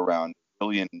Pedro around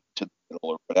Willian to the middle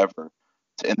or whatever,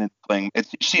 and then playing. It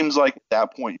seems like at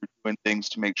that point you're doing things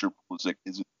to make sure Pulisic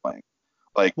isn't playing.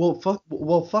 Like,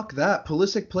 fuck that.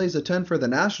 Pulisic plays a 10 for the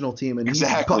national team, and he's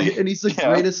the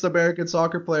greatest American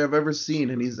soccer player I've ever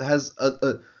seen, and he has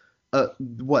a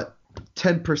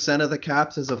 10% of the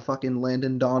caps as a fucking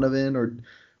Landon Donovan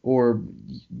or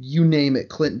you name it,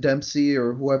 Clint Dempsey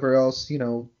or whoever else,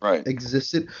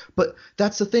 existed. But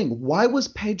that's the thing. Why was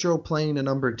Pedro playing a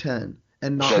number 10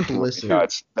 and not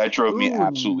Pulisic? That drove me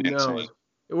absolutely insane.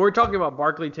 We're talking about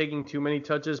Barkley taking too many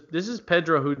touches. This is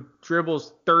Pedro who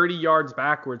dribbles 30 yards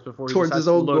backwards before he towards his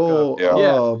own goal. Yeah.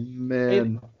 Oh, man.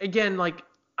 And again, like,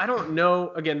 I don't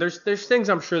know. Again, there's things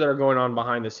I'm sure that are going on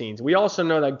behind the scenes. We also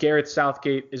know that Gareth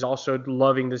Southgate is also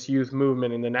loving this youth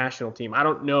movement in the national team. I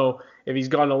don't know if he's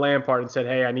gone to Lampard and said,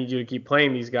 hey, I need you to keep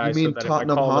playing these guys. You mean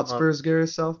Tottenham Hotspur's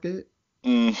Gareth Southgate?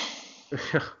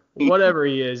 Whatever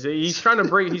he is. He's trying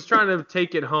to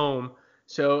take it home.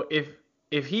 So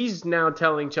if he's now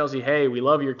telling Chelsea, hey, we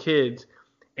love your kids,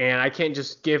 and I can't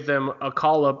just give them a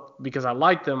call up because I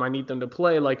like them, I need them to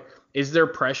play, like, is there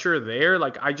pressure there?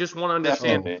 Like, I just want to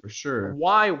understand for sure.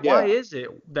 Why is it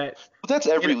that? But that's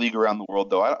every league around the world,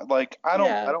 though. I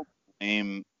don't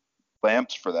blame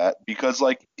Lamps for that, because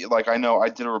like I know I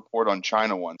did a report on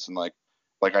China once, and like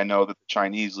I know that the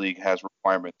Chinese league has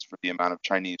requirements for the amount of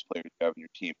Chinese players you have in your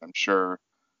team. I'm sure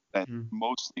that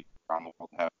most leagues around the world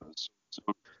have those. So,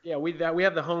 yeah, we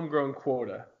have the homegrown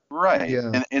quota. Right.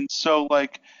 Yeah. And so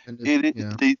like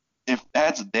if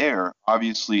that's there,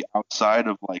 obviously outside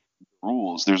of like the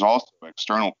rules, there's also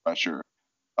external pressure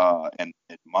and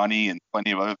money and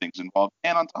plenty of other things involved.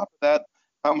 And on top of that,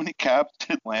 how many caps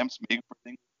did Lamps make for the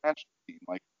English national team?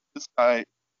 Like, this guy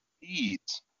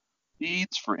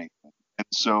feeds for England. And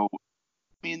so, I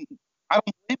mean, I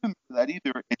don't blame him for that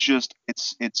either.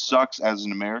 It sucks as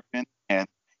an American, and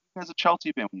as a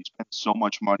Chelsea fan, when you spend so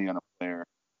much money on a player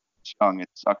young, it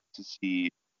sucks to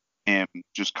see him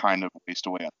just kind of waste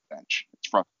away on the bench. It's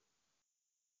frustrating.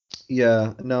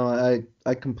 Yeah, no,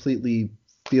 I completely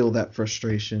feel that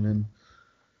frustration, and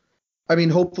I mean,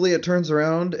 hopefully it turns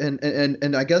around,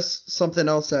 and I guess something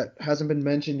else that hasn't been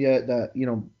mentioned yet that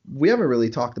we haven't really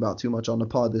talked about too much on the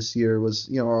pod this year was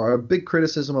our big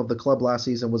criticism of the club last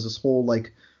season was this whole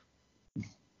like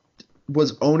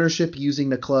was ownership using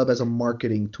the club as a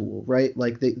marketing tool, right?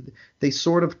 Like they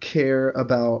sort of care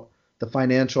about the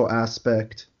financial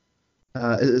aspect.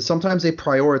 Sometimes they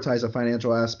prioritize a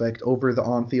financial aspect over the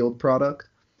on-field product,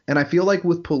 and I feel like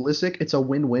with Pulisic, it's a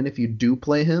win-win if you do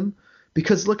play him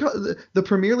because look how the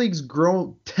Premier League's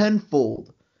grown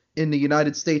tenfold in the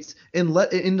United States in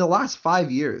the last 5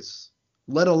 years,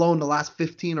 let alone the last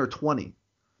 15 or 20.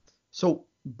 So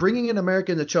bringing an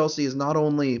American to Chelsea is not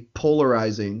only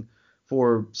polarizing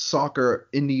for soccer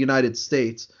in the United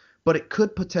States, but it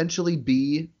could potentially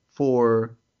be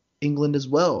for England as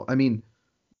well. I mean,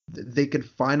 they could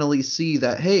finally see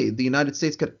that hey, the United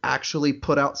States could actually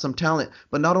put out some talent.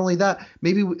 But not only that,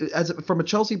 maybe as from a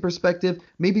Chelsea perspective,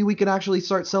 maybe we can actually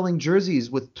start selling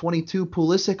jerseys with 22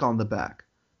 Pulisic on the back.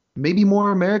 Maybe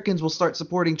more Americans will start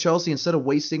supporting Chelsea instead of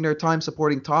wasting their time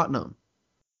supporting Tottenham.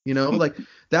 Like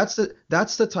that's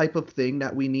the type of thing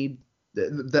that we need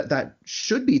that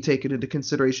should be taken into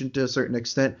consideration to a certain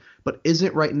extent, but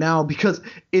isn't right now because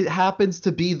it happens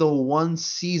to be the one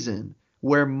season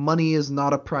where money is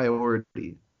not a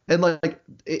priority. And like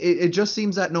it just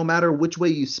seems that no matter which way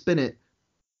you spin it,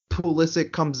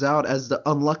 Pulisic comes out as the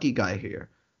unlucky guy here.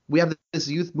 We have this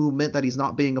youth movement that he's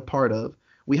not being a part of.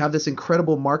 We have this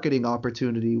incredible marketing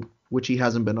opportunity which he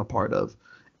hasn't been a part of.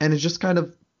 And it's just kind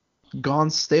of gone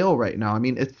stale right now. I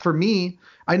mean, for me,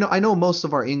 I know most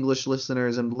of our English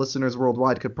listeners and listeners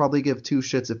worldwide could probably give two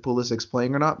shits if Pulisic's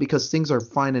playing or not because things are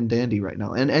fine and dandy right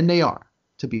now, and they are,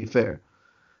 to be fair.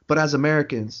 But as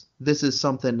Americans, this is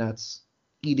something that's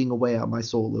eating away at my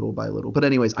soul little by little. But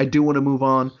anyways, I do want to move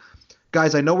on.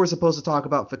 Guys, I know we're supposed to talk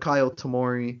about Fikayo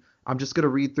Tomori. I'm just going to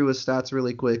read through his stats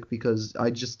really quick because I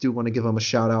just do want to give him a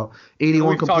shout out. 81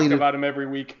 We've completed. talked about him every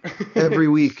week. Every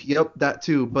week. Yep, that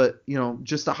too. But,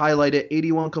 just to highlight it,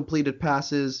 81 completed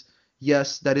passes.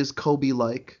 Yes, that is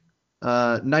Kobe-like.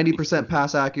 90%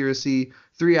 pass accuracy,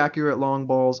 3 accurate long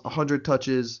balls, 100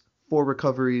 touches, 4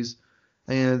 recoveries.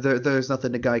 And there's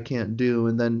nothing the guy can't do.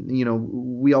 And then,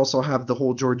 we also have the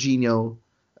whole Jorginho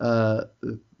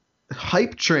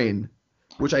hype train,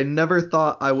 which I never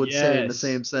thought I would say in the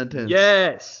same sentence.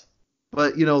 Yes.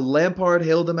 But, Lampard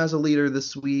hailed him as a leader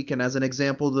this week and as an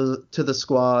example to the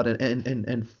squad.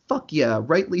 And fuck yeah,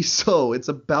 rightly so. It's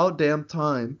about damn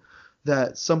time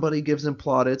that somebody gives him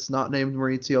plaudits, not named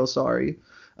Maurizio, sorry.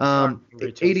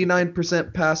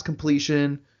 89% pass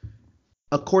completion.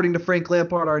 According to Frank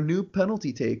Lampard, our new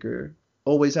penalty taker.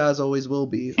 Always has, always will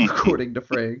be, according to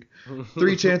Frank.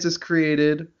 3 chances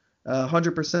created,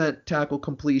 100% tackle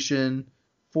completion,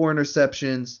 4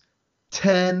 interceptions,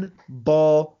 10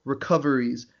 ball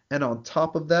recoveries. And on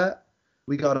top of that,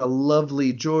 we got a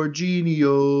lovely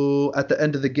Jorginho at the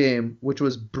end of the game, which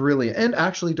was brilliant. And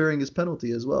actually during his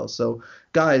penalty as well. So,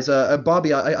 guys,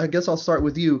 Bobby, I guess I'll start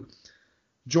with you.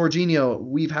 Jorginho,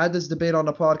 we've had this debate on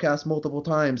the podcast multiple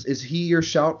times. Is he your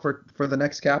shout for the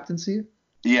next captaincy?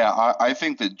 Yeah, I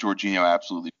think that Jorginho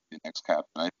absolutely should be the next captain.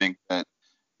 I think that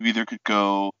you either could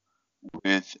go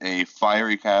with a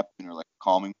fiery captain or like a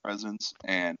calming presence,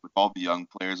 and with all the young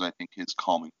players, I think his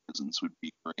calming presence would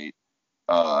be great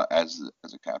as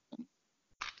a captain.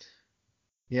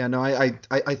 Yeah, no, I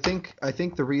think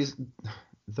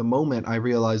the moment I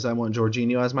realized I want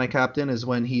Jorginho as my captain is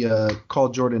when he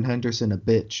called Jordan Henderson a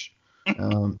bitch.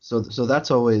 So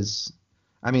that's always,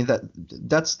 I mean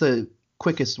that's the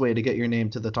quickest way to get your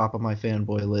name to the top of my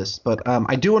fanboy list. But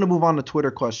I do want to move on to Twitter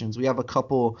questions. We have a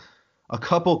couple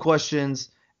questions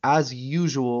as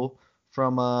usual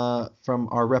from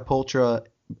our Rep Ultra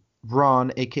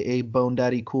Ron, aka Bone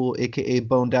Daddy Cool, aka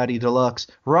Bone Daddy Deluxe.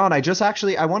 Ron, I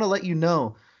want to let you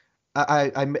know.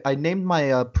 I named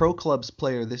my Pro Clubs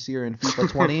player this year in FIFA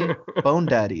 20 Bone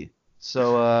Daddy.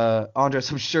 So Andres,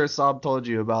 I'm sure Saab told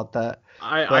you about that.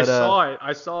 I saw it.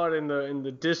 I saw it in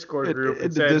the Discord group.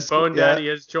 It said Bone Daddy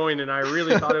has joined, and I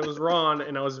really thought it was Ron,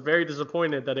 and I was very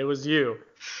disappointed that it was you.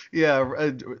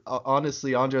 Yeah,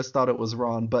 honestly, Andres thought it was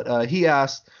Ron, but he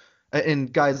asked,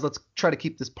 and guys, let's try to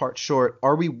keep this part short.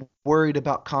 Are we worried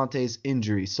about Conte's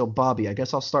injury? So Bobby, I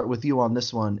guess I'll start with you on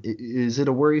this one. Is it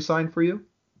a worry sign for you?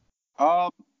 I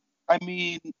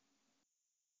mean,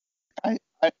 I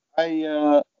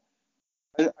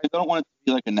don't want it to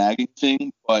be like a nagging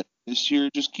thing, but this year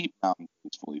just keep Mount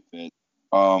he's fully fit.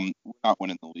 We're not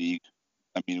winning the league.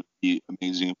 I mean, it would be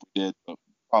amazing if we did, but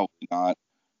probably not.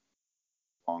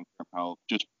 Long-term health.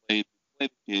 Just play the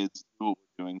kids, do what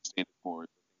we're doing, stay the course.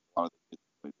 lot of the kids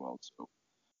played well. So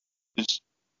just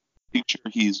make sure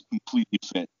he's completely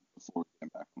fit before we get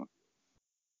him back on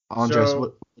the field. Andres,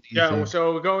 what do you think?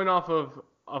 So going off of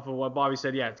what Bobby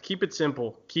said, yeah, keep it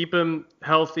simple. Keep him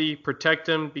healthy, protect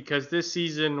him, because this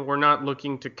season we're not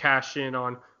looking to cash in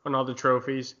on all the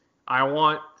trophies. I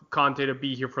want Conte to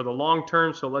be here for the long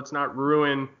term, so let's not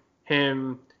ruin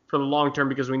him for the long term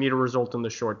because we need a result in the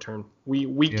short term.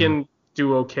 We can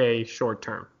do okay short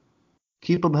term.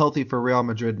 Keep him healthy for Real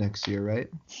Madrid next year, right?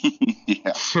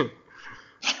 Yeah.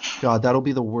 God, that'll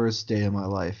be the worst day of my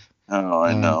life. Oh,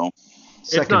 I know.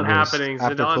 It's not happening.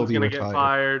 Zidane's going to get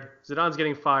fired. Zidane's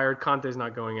getting fired. Conte's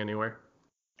not going anywhere.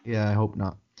 Yeah, I hope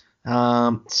not.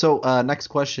 Next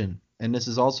question. And this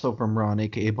is also from Ron,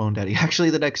 a.k.a. Bone Daddy.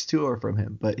 Actually, the next two are from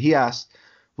him. But he asked,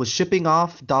 was shipping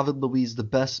off David Luiz the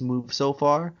best move so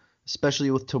far,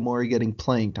 especially with Tomori getting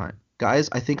playing time? Guys,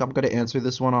 I think I'm going to answer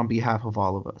this one on behalf of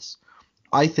all of us.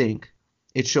 I think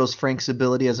it shows Frank's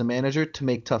ability as a manager to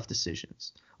make tough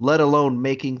decisions, let alone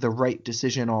making the right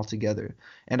decision altogether.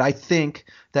 And I think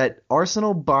that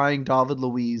Arsenal buying David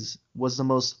Luiz was the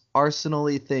most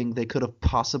Arsenal-y thing they could have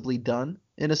possibly done,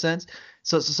 in a sense.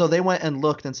 So they went and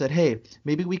looked and said, hey,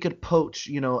 maybe we could poach,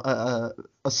 a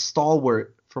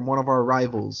stalwart from one of our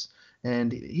rivals,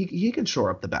 and he can shore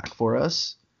up the back for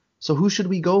us. So who should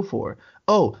we go for?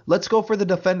 Oh, let's go for the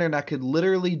defender that could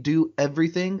literally do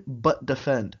everything but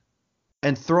defend.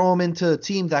 And throw him into a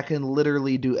team that can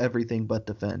literally do everything but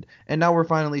defend. And now we're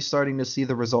finally starting to see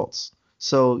the results.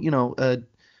 So,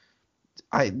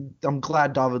 I'm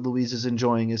glad David Luiz is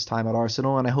enjoying his time at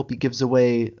Arsenal, and I hope he gives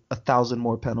away 1,000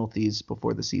 more penalties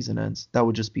before the season ends. That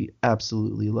would just be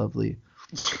absolutely lovely.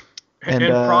 And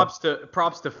props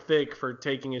to Fick for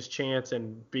taking his chance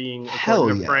and being,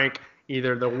 according to Frank,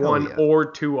 either the one or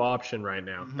two option right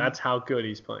now. Mm-hmm. That's how good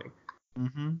he's playing.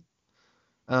 Mm-hmm.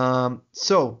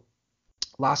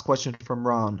 Last question from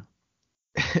Ron.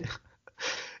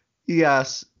 He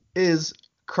asks, is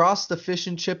Cross the Fish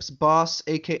and Chips boss,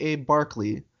 a.k.a.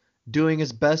 Barkley, doing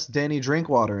his best Danny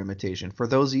Drinkwater imitation? For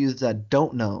those of you that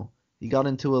don't know, he got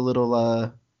into a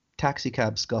little taxi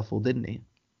cab scuffle, didn't he?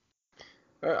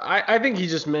 I think he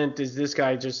just meant, is this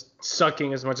guy just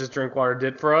sucking as much as Drinkwater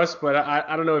did for us? But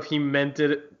I don't know if he meant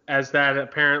it as that.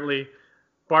 Apparently,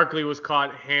 Barkley was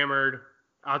caught hammered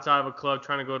outside of a club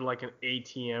trying to go to like an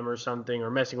ATM or something, or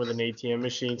messing with an ATM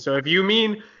machine. So if you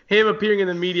mean him appearing in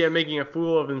the media making a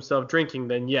fool of himself drinking,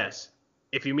 then yes.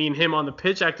 If you mean him on the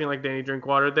pitch acting like Danny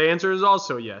Drinkwater, the answer is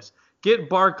also yes. Get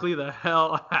Barkley the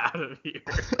hell out of here.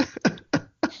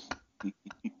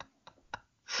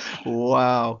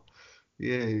 Wow.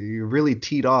 Yeah, you really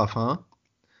teed off, huh?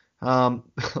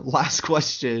 Last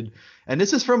question. And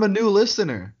this is from a new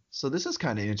listener. So this is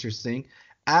kind of interesting.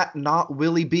 At Not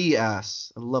Willie B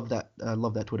asks, I love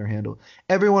that Twitter handle.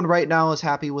 Everyone right now is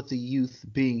happy with the youth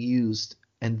being used,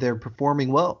 and they're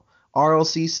performing well.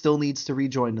 RLC still needs to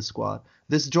rejoin the squad.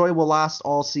 This joy will last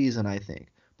all season, I think.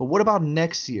 But what about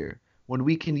next year, when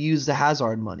we can use the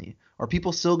Hazard money? Are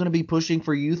people still going to be pushing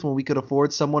for youth when we could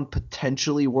afford someone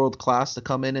potentially world class to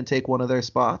come in and take one of their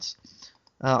spots?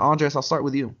 Andres, I'll start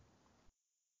with you.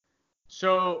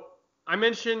 So I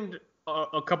mentioned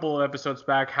a couple of episodes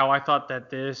back how I thought that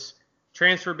this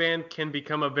transfer ban can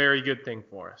become a very good thing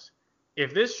for us.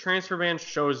 If this transfer ban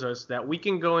shows us that we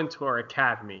can go into our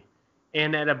academy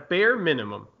and at a bare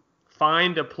minimum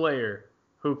find a player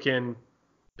who can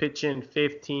pitch in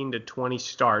 15 to 20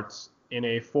 starts in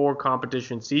a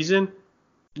 4-competition season,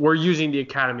 we're using the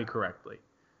academy correctly.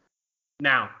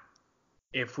 Now,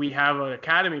 if we have an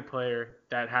academy player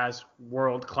that has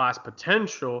world-class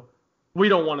potential, we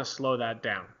don't want to slow that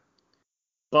down.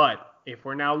 But if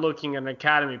we're now looking at an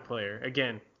academy player,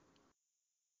 again,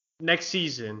 next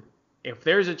season, if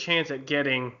there's a chance at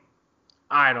getting,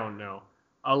 I don't know,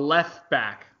 a left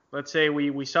back, let's say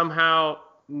we somehow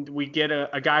get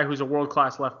a guy who's a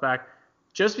world-class left back,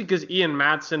 just because Ian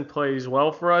Maatsen plays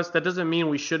well for us, that doesn't mean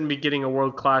we shouldn't be getting a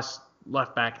world-class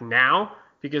left back now,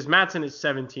 because Maatsen is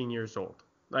 17 years old.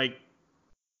 Like,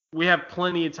 we have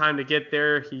plenty of time to get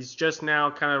there. He's just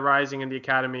now kind of rising in the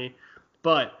academy.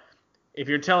 But if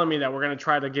you're telling me that we're going to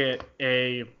try to get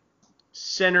a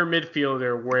center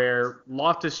midfielder where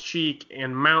Loftus-Cheek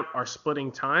and Mount are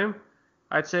splitting time,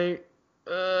 I'd say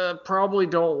probably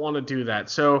don't want to do that.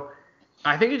 So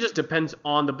I think it just depends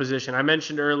on the position. I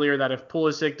mentioned earlier that if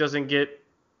Pulisic doesn't get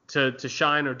to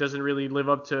shine or doesn't really live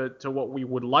up to what we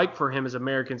would like for him as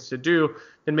Americans to do,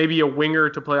 then maybe a winger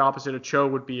to play opposite of Cho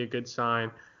would be a good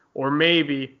sign. Or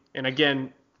maybe, and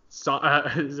again,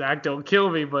 Zach, don't kill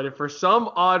me, but if for some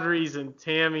odd reason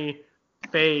Tammy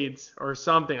fades or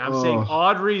something, I'm saying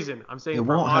odd reason. I'm saying it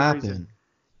for won't odd happen. reason.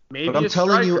 But maybe a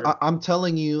striker. I'm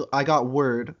telling you, I got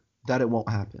word that it won't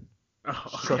happen. Oh,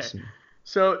 Just okay. trust me.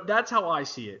 So that's how I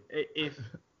see it.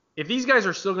 If these guys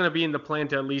are still going to be in the plan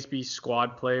to at least be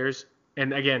squad players,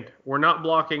 and again, we're not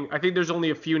blocking. I think there's only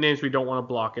a few names we don't want to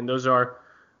block, and those are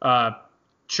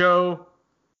Cho,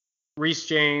 Reece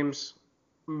James,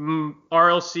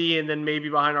 RLC, and then maybe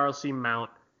behind RLC Mount.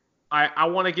 I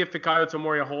want to give Fikayo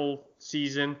Tomori a whole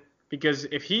season because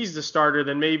if he's the starter,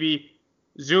 then maybe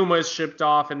Zuma is shipped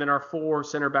off, and then our 4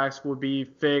 center backs would be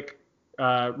Fick,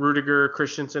 Rudiger,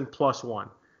 Christensen +1.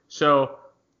 So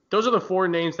those are the 4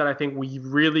 names that I think we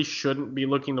really shouldn't be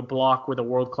looking to block with a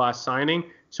world-class signing.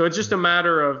 So it's just a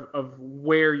matter of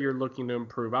where you're looking to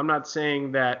improve. I'm not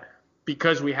saying that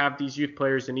because we have these youth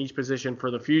players in each position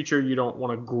for the future, you don't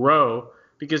want to grow.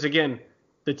 Because, again,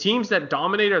 the teams that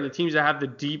dominate are the teams that have the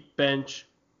deep bench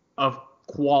of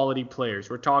quality players.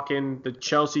 We're talking the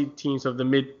Chelsea teams of the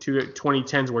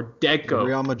mid-2010s where Deco.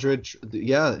 Real Madrid,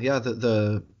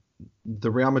 the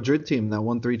Real Madrid team that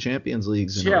won 3 Champions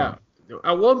Leagues. Yeah.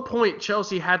 At one point,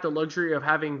 Chelsea had the luxury of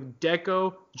having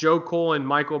Deco, Joe Cole, and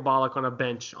Michael Ballack on a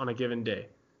bench on a given day.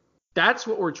 That's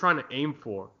what we're trying to aim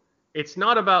for. It's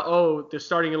not about, the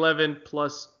starting 11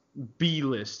 plus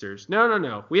B-listers.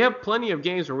 No. We have plenty of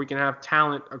games where we can have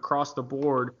talent across the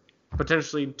board,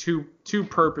 potentially two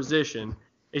per position.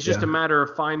 It's just a matter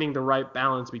of finding the right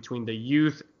balance between the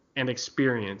youth and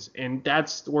experience. And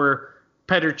that's where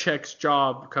Petr Cech's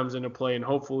job comes into play, and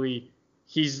hopefully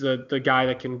he's the guy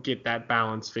that can get that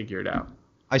balance figured out.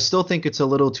 I still think it's a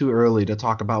little too early to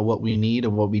talk about what we need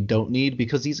and what we don't need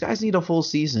because these guys need a full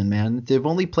season, man. They've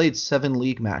only played 7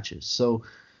 league matches. So,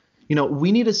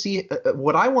 we need to see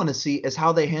what I want to see is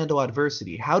how they handle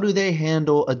adversity. How do they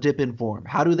handle a dip in form?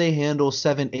 How do they handle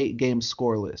 7-8 games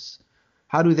scoreless?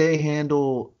 How do they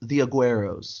handle the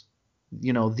Agueros,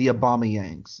 the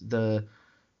Aubameyangs,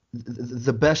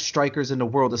 the best strikers in the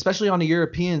world, especially on a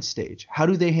European stage? How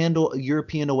do they handle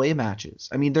European away matches?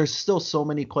 I mean, there's still so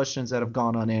many questions that have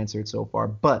gone unanswered so far,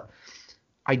 but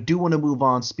I do want to move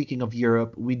on. Speaking of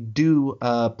Europe, we do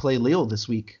play Lille this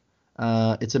week.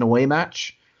 It's an away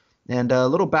match. And a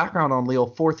little background on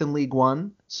Lille: 4th in League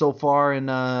One so far in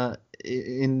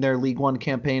their League One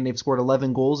campaign. They've scored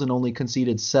 11 goals and only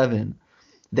conceded 7.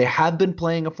 They have been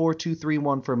playing a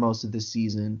 4-2-3-1 for most of this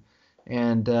season,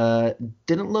 and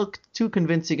didn't look too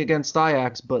convincing against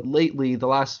Ajax. But lately, the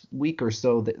last week or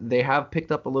so, they have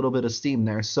picked up a little bit of steam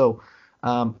there. So,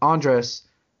 Andres,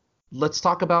 let's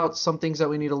talk about some things that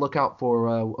we need to look out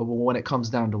for when it comes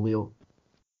down to Lille.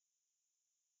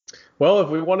 Well, if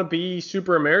we want to be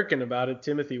super American about it,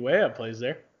 Timothy Weah plays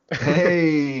there.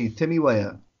 Hey, Timmy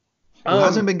Weah, who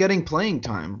hasn't been getting playing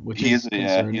time, which is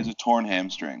concerning. He has a torn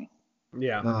hamstring.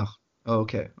 Yeah.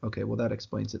 Okay. Well, that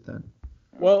explains it then.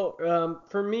 Well,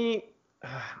 for me,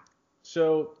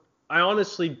 so I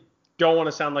honestly don't want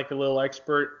to sound like a little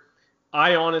expert.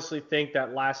 I honestly think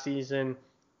that last season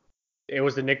it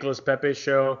was the Nicolas Pepe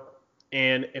show,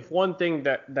 and if one thing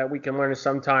that we can learn is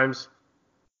sometimes.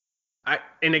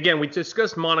 And again, we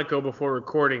discussed Monaco before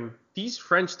recording. These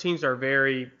French teams are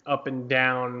very up and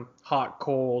down, hot,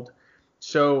 cold.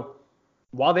 So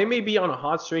while they may be on a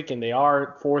hot streak and they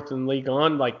are 4th in Ligue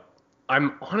 1,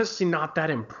 I'm honestly not that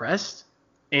impressed.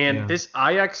 And this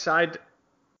Ajax side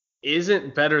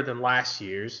isn't better than last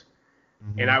year's.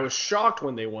 Mm-hmm. And I was shocked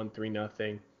when they won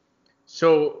 3-0.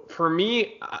 So for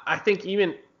me, I think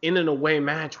even in an away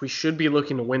match, we should be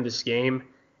looking to win this game.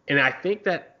 And I think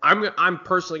that I'm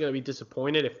personally going to be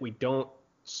disappointed if we don't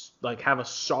have a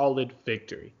solid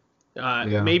victory.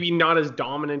 Maybe not as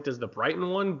dominant as the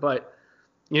Brighton one, but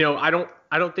I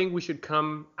don't think we should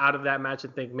come out of that match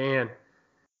and think, man,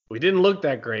 we didn't look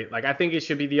that great. I think it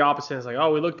should be the opposite. It's we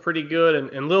looked pretty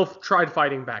good, and Lille tried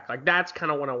fighting back. That's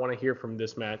kind of what I want to hear from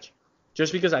this match,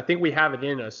 just because I think we have it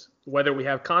in us. Whether we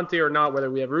have Conte or not, whether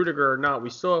we have Rudiger or not, we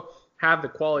still have the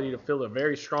quality to field a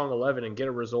very strong 11 and get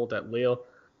a result at Lille.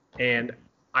 And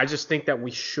I just think that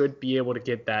we should be able to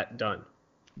get that done.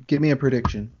 Give me a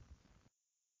prediction.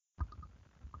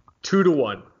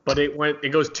 2-1, but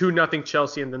it goes 2-0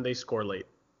 Chelsea, and then they score late.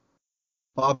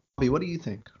 Bobby, what do you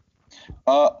think?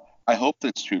 I hope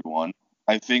that's 2-1.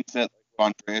 I think that,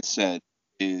 like Andreas said,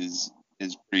 is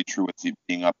pretty true with you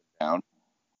being up and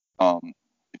down.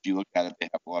 If you look at it, they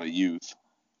have a lot of youth,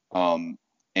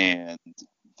 and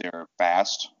they're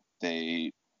fast.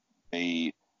 They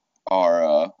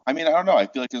are. I don't know. I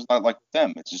feel like there's a lot like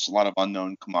them. It's just a lot of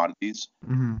unknown commodities.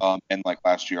 Mm-hmm. And like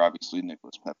last year, obviously,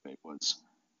 Nicolas Pepe was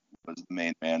the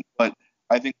main man. But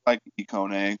I think like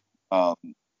Ikone,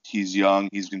 he's young.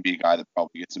 He's going to be a guy that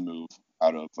probably gets a move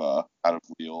out of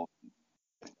Lille,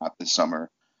 if not this summer,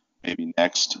 maybe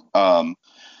next.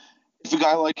 if a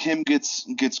guy like him gets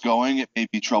going, it may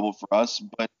be trouble for us.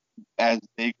 But as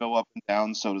they go up and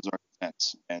down, so does our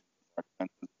defense. And if our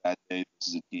defense is bad day, this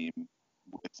is a team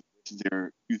with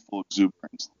their youthful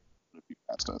exuberance that be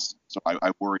past us. So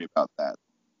I worry about that.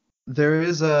 There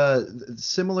is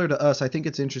similar to us. I think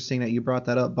it's interesting that you brought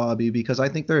that up, Bobby, because I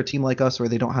think they're a team like us where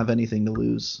they don't have anything to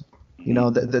lose. You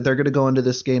know, they're going to go into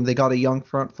this game. They got a young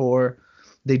front four.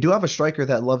 They do have a striker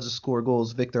that loves to score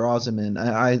goals, Victor Osimhen.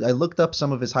 I looked up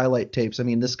some of his highlight tapes. I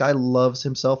mean, this guy loves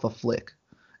himself a flick.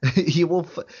 He will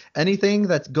anything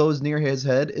that goes near his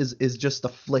head is just a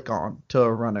flick on to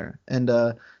a runner, and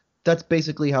that's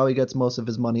basically how he gets most of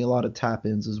his money. A lot of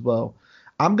tap-ins as well.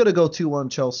 I'm gonna go 2-1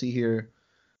 Chelsea here.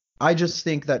 I just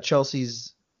think that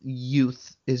Chelsea's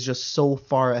youth is just so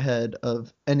far ahead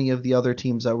of any of the other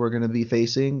teams that we're going to be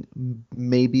facing,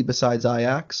 maybe besides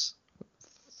Ajax,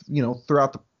 you know,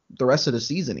 throughout the rest of the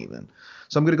season even.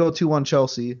 So I'm going to go 2-1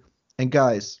 Chelsea. And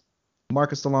guys,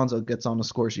 Marcus Alonso gets on the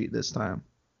score sheet this time.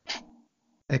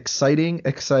 Exciting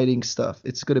stuff.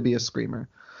 It's going to be a screamer.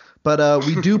 But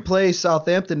we do play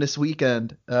Southampton this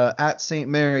weekend at St.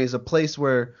 Mary's, a place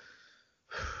where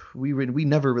we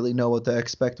never really know what to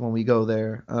expect when we go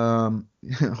there.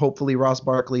 Hopefully Ross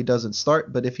Barkley doesn't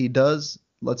start, but if he does,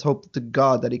 let's hope to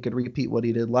God that he could repeat what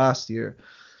he did last year.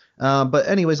 But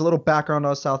anyways, a little background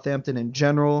on Southampton in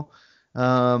general.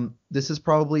 This is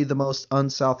probably the most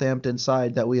un-Southampton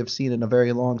side that we have seen in a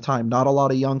very long time. Not a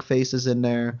lot of young faces in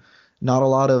there. Not a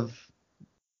lot of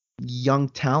young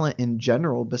talent in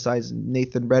general besides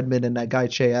Nathan Redmond and that guy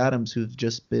Che Adams, who've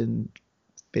just been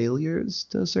failures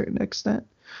to a certain extent.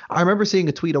 I remember seeing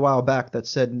a tweet a while back that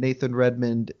said Nathan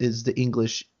Redmond is the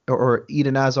English, or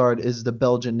Eden Hazard is the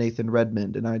Belgian Nathan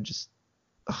Redmond, and I just,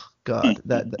 oh God,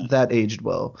 that aged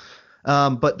well.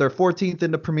 But they're 14th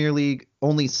in the Premier League,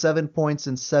 only 7 points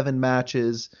in 7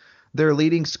 matches. Their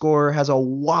leading scorer has a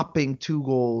whopping 2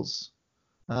 goals.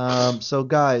 So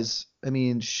guys, I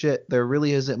mean, shit, there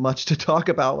really isn't much to talk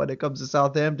about when it comes to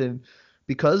Southampton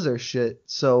because they're shit.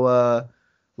 So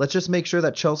let's just make sure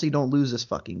that Chelsea don't lose this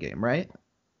fucking game, right?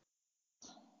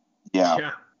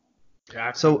 Yeah.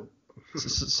 So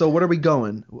what are we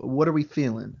going? What are we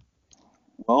feeling?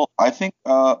 Well, I think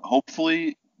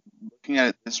hopefully, looking at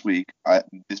it this week,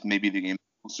 this may be the game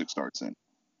Pulisic starts in.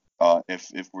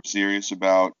 If we're serious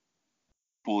about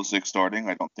Pulisic starting,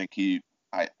 I don't think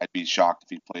I'd be shocked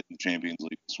if he played in the Champions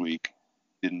League this week.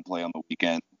 Didn't play on the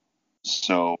weekend.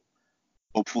 So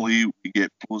hopefully we get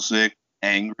Pulisic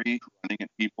angry, running at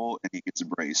people, and he gets a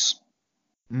brace.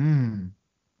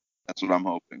 That's what I'm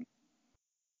hoping.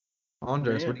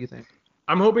 Andres, what do you think?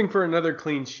 I'm hoping for another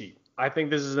clean sheet. I think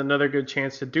this is another good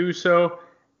chance to do so.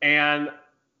 And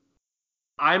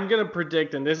I'm going to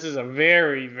predict, and this is a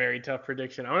very, very tough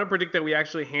prediction, I'm going to predict that we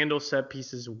actually handle set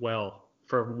pieces well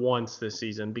for once this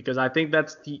season, because I think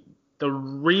that's the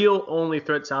real only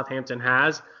threat Southampton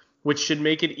has, which should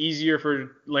make it easier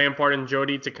for Lampard and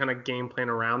Jody to kind of game plan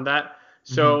around that.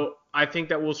 So I think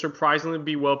that we'll surprisingly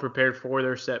be well prepared for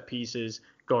their set pieces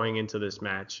going into this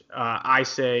match. I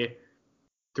say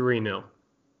 3-0.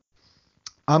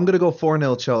 I'm going to go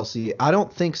 4-0 Chelsea. I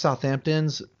don't think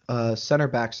Southampton's center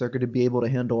backs are going to be able to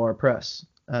handle our press.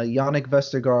 Yannick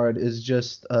Vestergaard is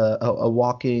just a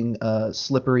walking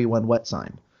slippery when wet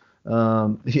sign.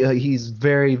 He's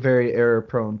very, very error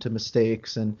prone to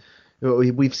mistakes, and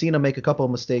we've seen him make a couple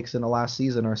of mistakes in the last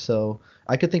season or so.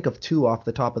 I could think of 2 off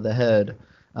the top of the head.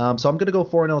 So I'm going to go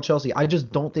 4-0 Chelsea. I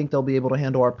just don't think they'll be able to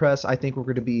handle our press. I think we're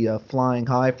going to be flying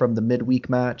high from the midweek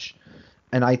match.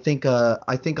 And I think a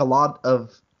lot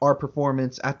of our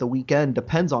performance at the weekend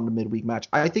depends on the midweek match.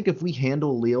 I think if we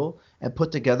handle Lille and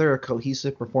put together a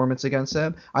cohesive performance against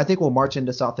them, I think we'll march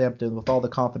into Southampton with all the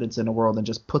confidence in the world and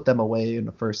just put them away in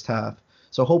the first half.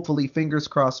 So hopefully, fingers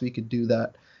crossed, we could do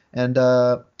that. And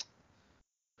I'm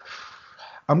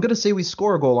going to say we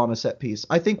score a goal on a set piece.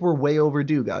 I think we're way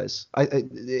overdue, guys.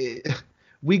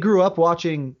 We grew up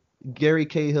watching Gary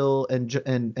Cahill and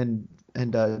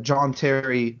John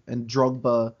Terry and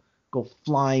Drogba go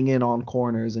flying in on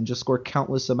corners and just score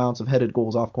countless amounts of headed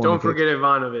goals off corner. Don't forget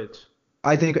Ivanovic.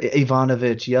 I think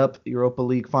Ivanovic, yep, Europa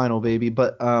League final, baby.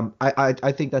 But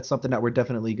I think that's something that we're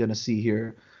definitely going to see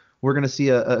here. We're going to see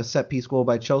a set-piece goal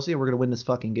by Chelsea, and we're going to win this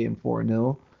fucking game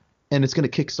 4-0. And it's going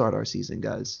to kickstart our season,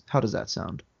 guys. How does that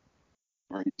sound?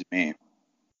 Great to me.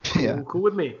 Yeah. Cool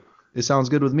with me. It sounds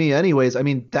good with me. Anyways, I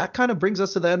mean, that kind of brings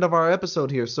us to the end of our episode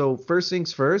here. So first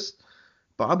things first,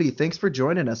 Bobby, thanks for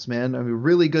joining us, man. I mean,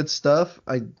 really good stuff.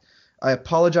 I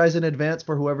apologize in advance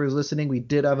for whoever's listening. We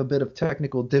did have a bit of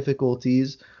technical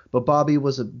difficulties, but Bobby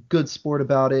was a good sport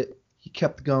about it. He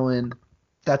kept going.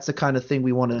 That's the kind of thing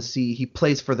we want to see. He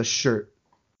plays for the shirt.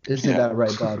 Isn't that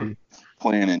right, Bobby?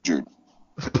 Playing injured.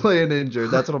 Playing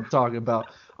injured. That's what I'm talking about.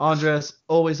 Andres,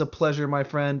 always a pleasure, my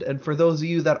friend. And for those of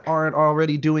you that aren't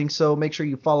already doing so, make sure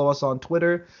you follow us on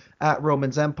Twitter at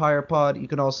Romans Empire Pod. You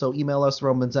can also email us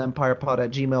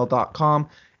romansempirepod@gmail.com.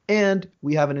 And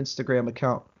we have an Instagram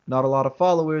account. Not a lot of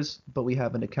followers, but we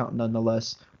have an account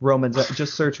nonetheless.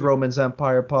 Just search Romans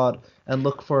Empire Pod and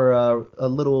look for a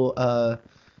little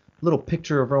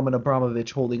picture of Roman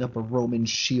Abramovich holding up a Roman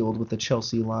shield with a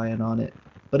Chelsea lion on it.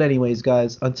 But anyways,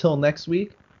 guys, until next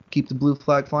week, keep the blue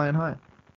flag flying high.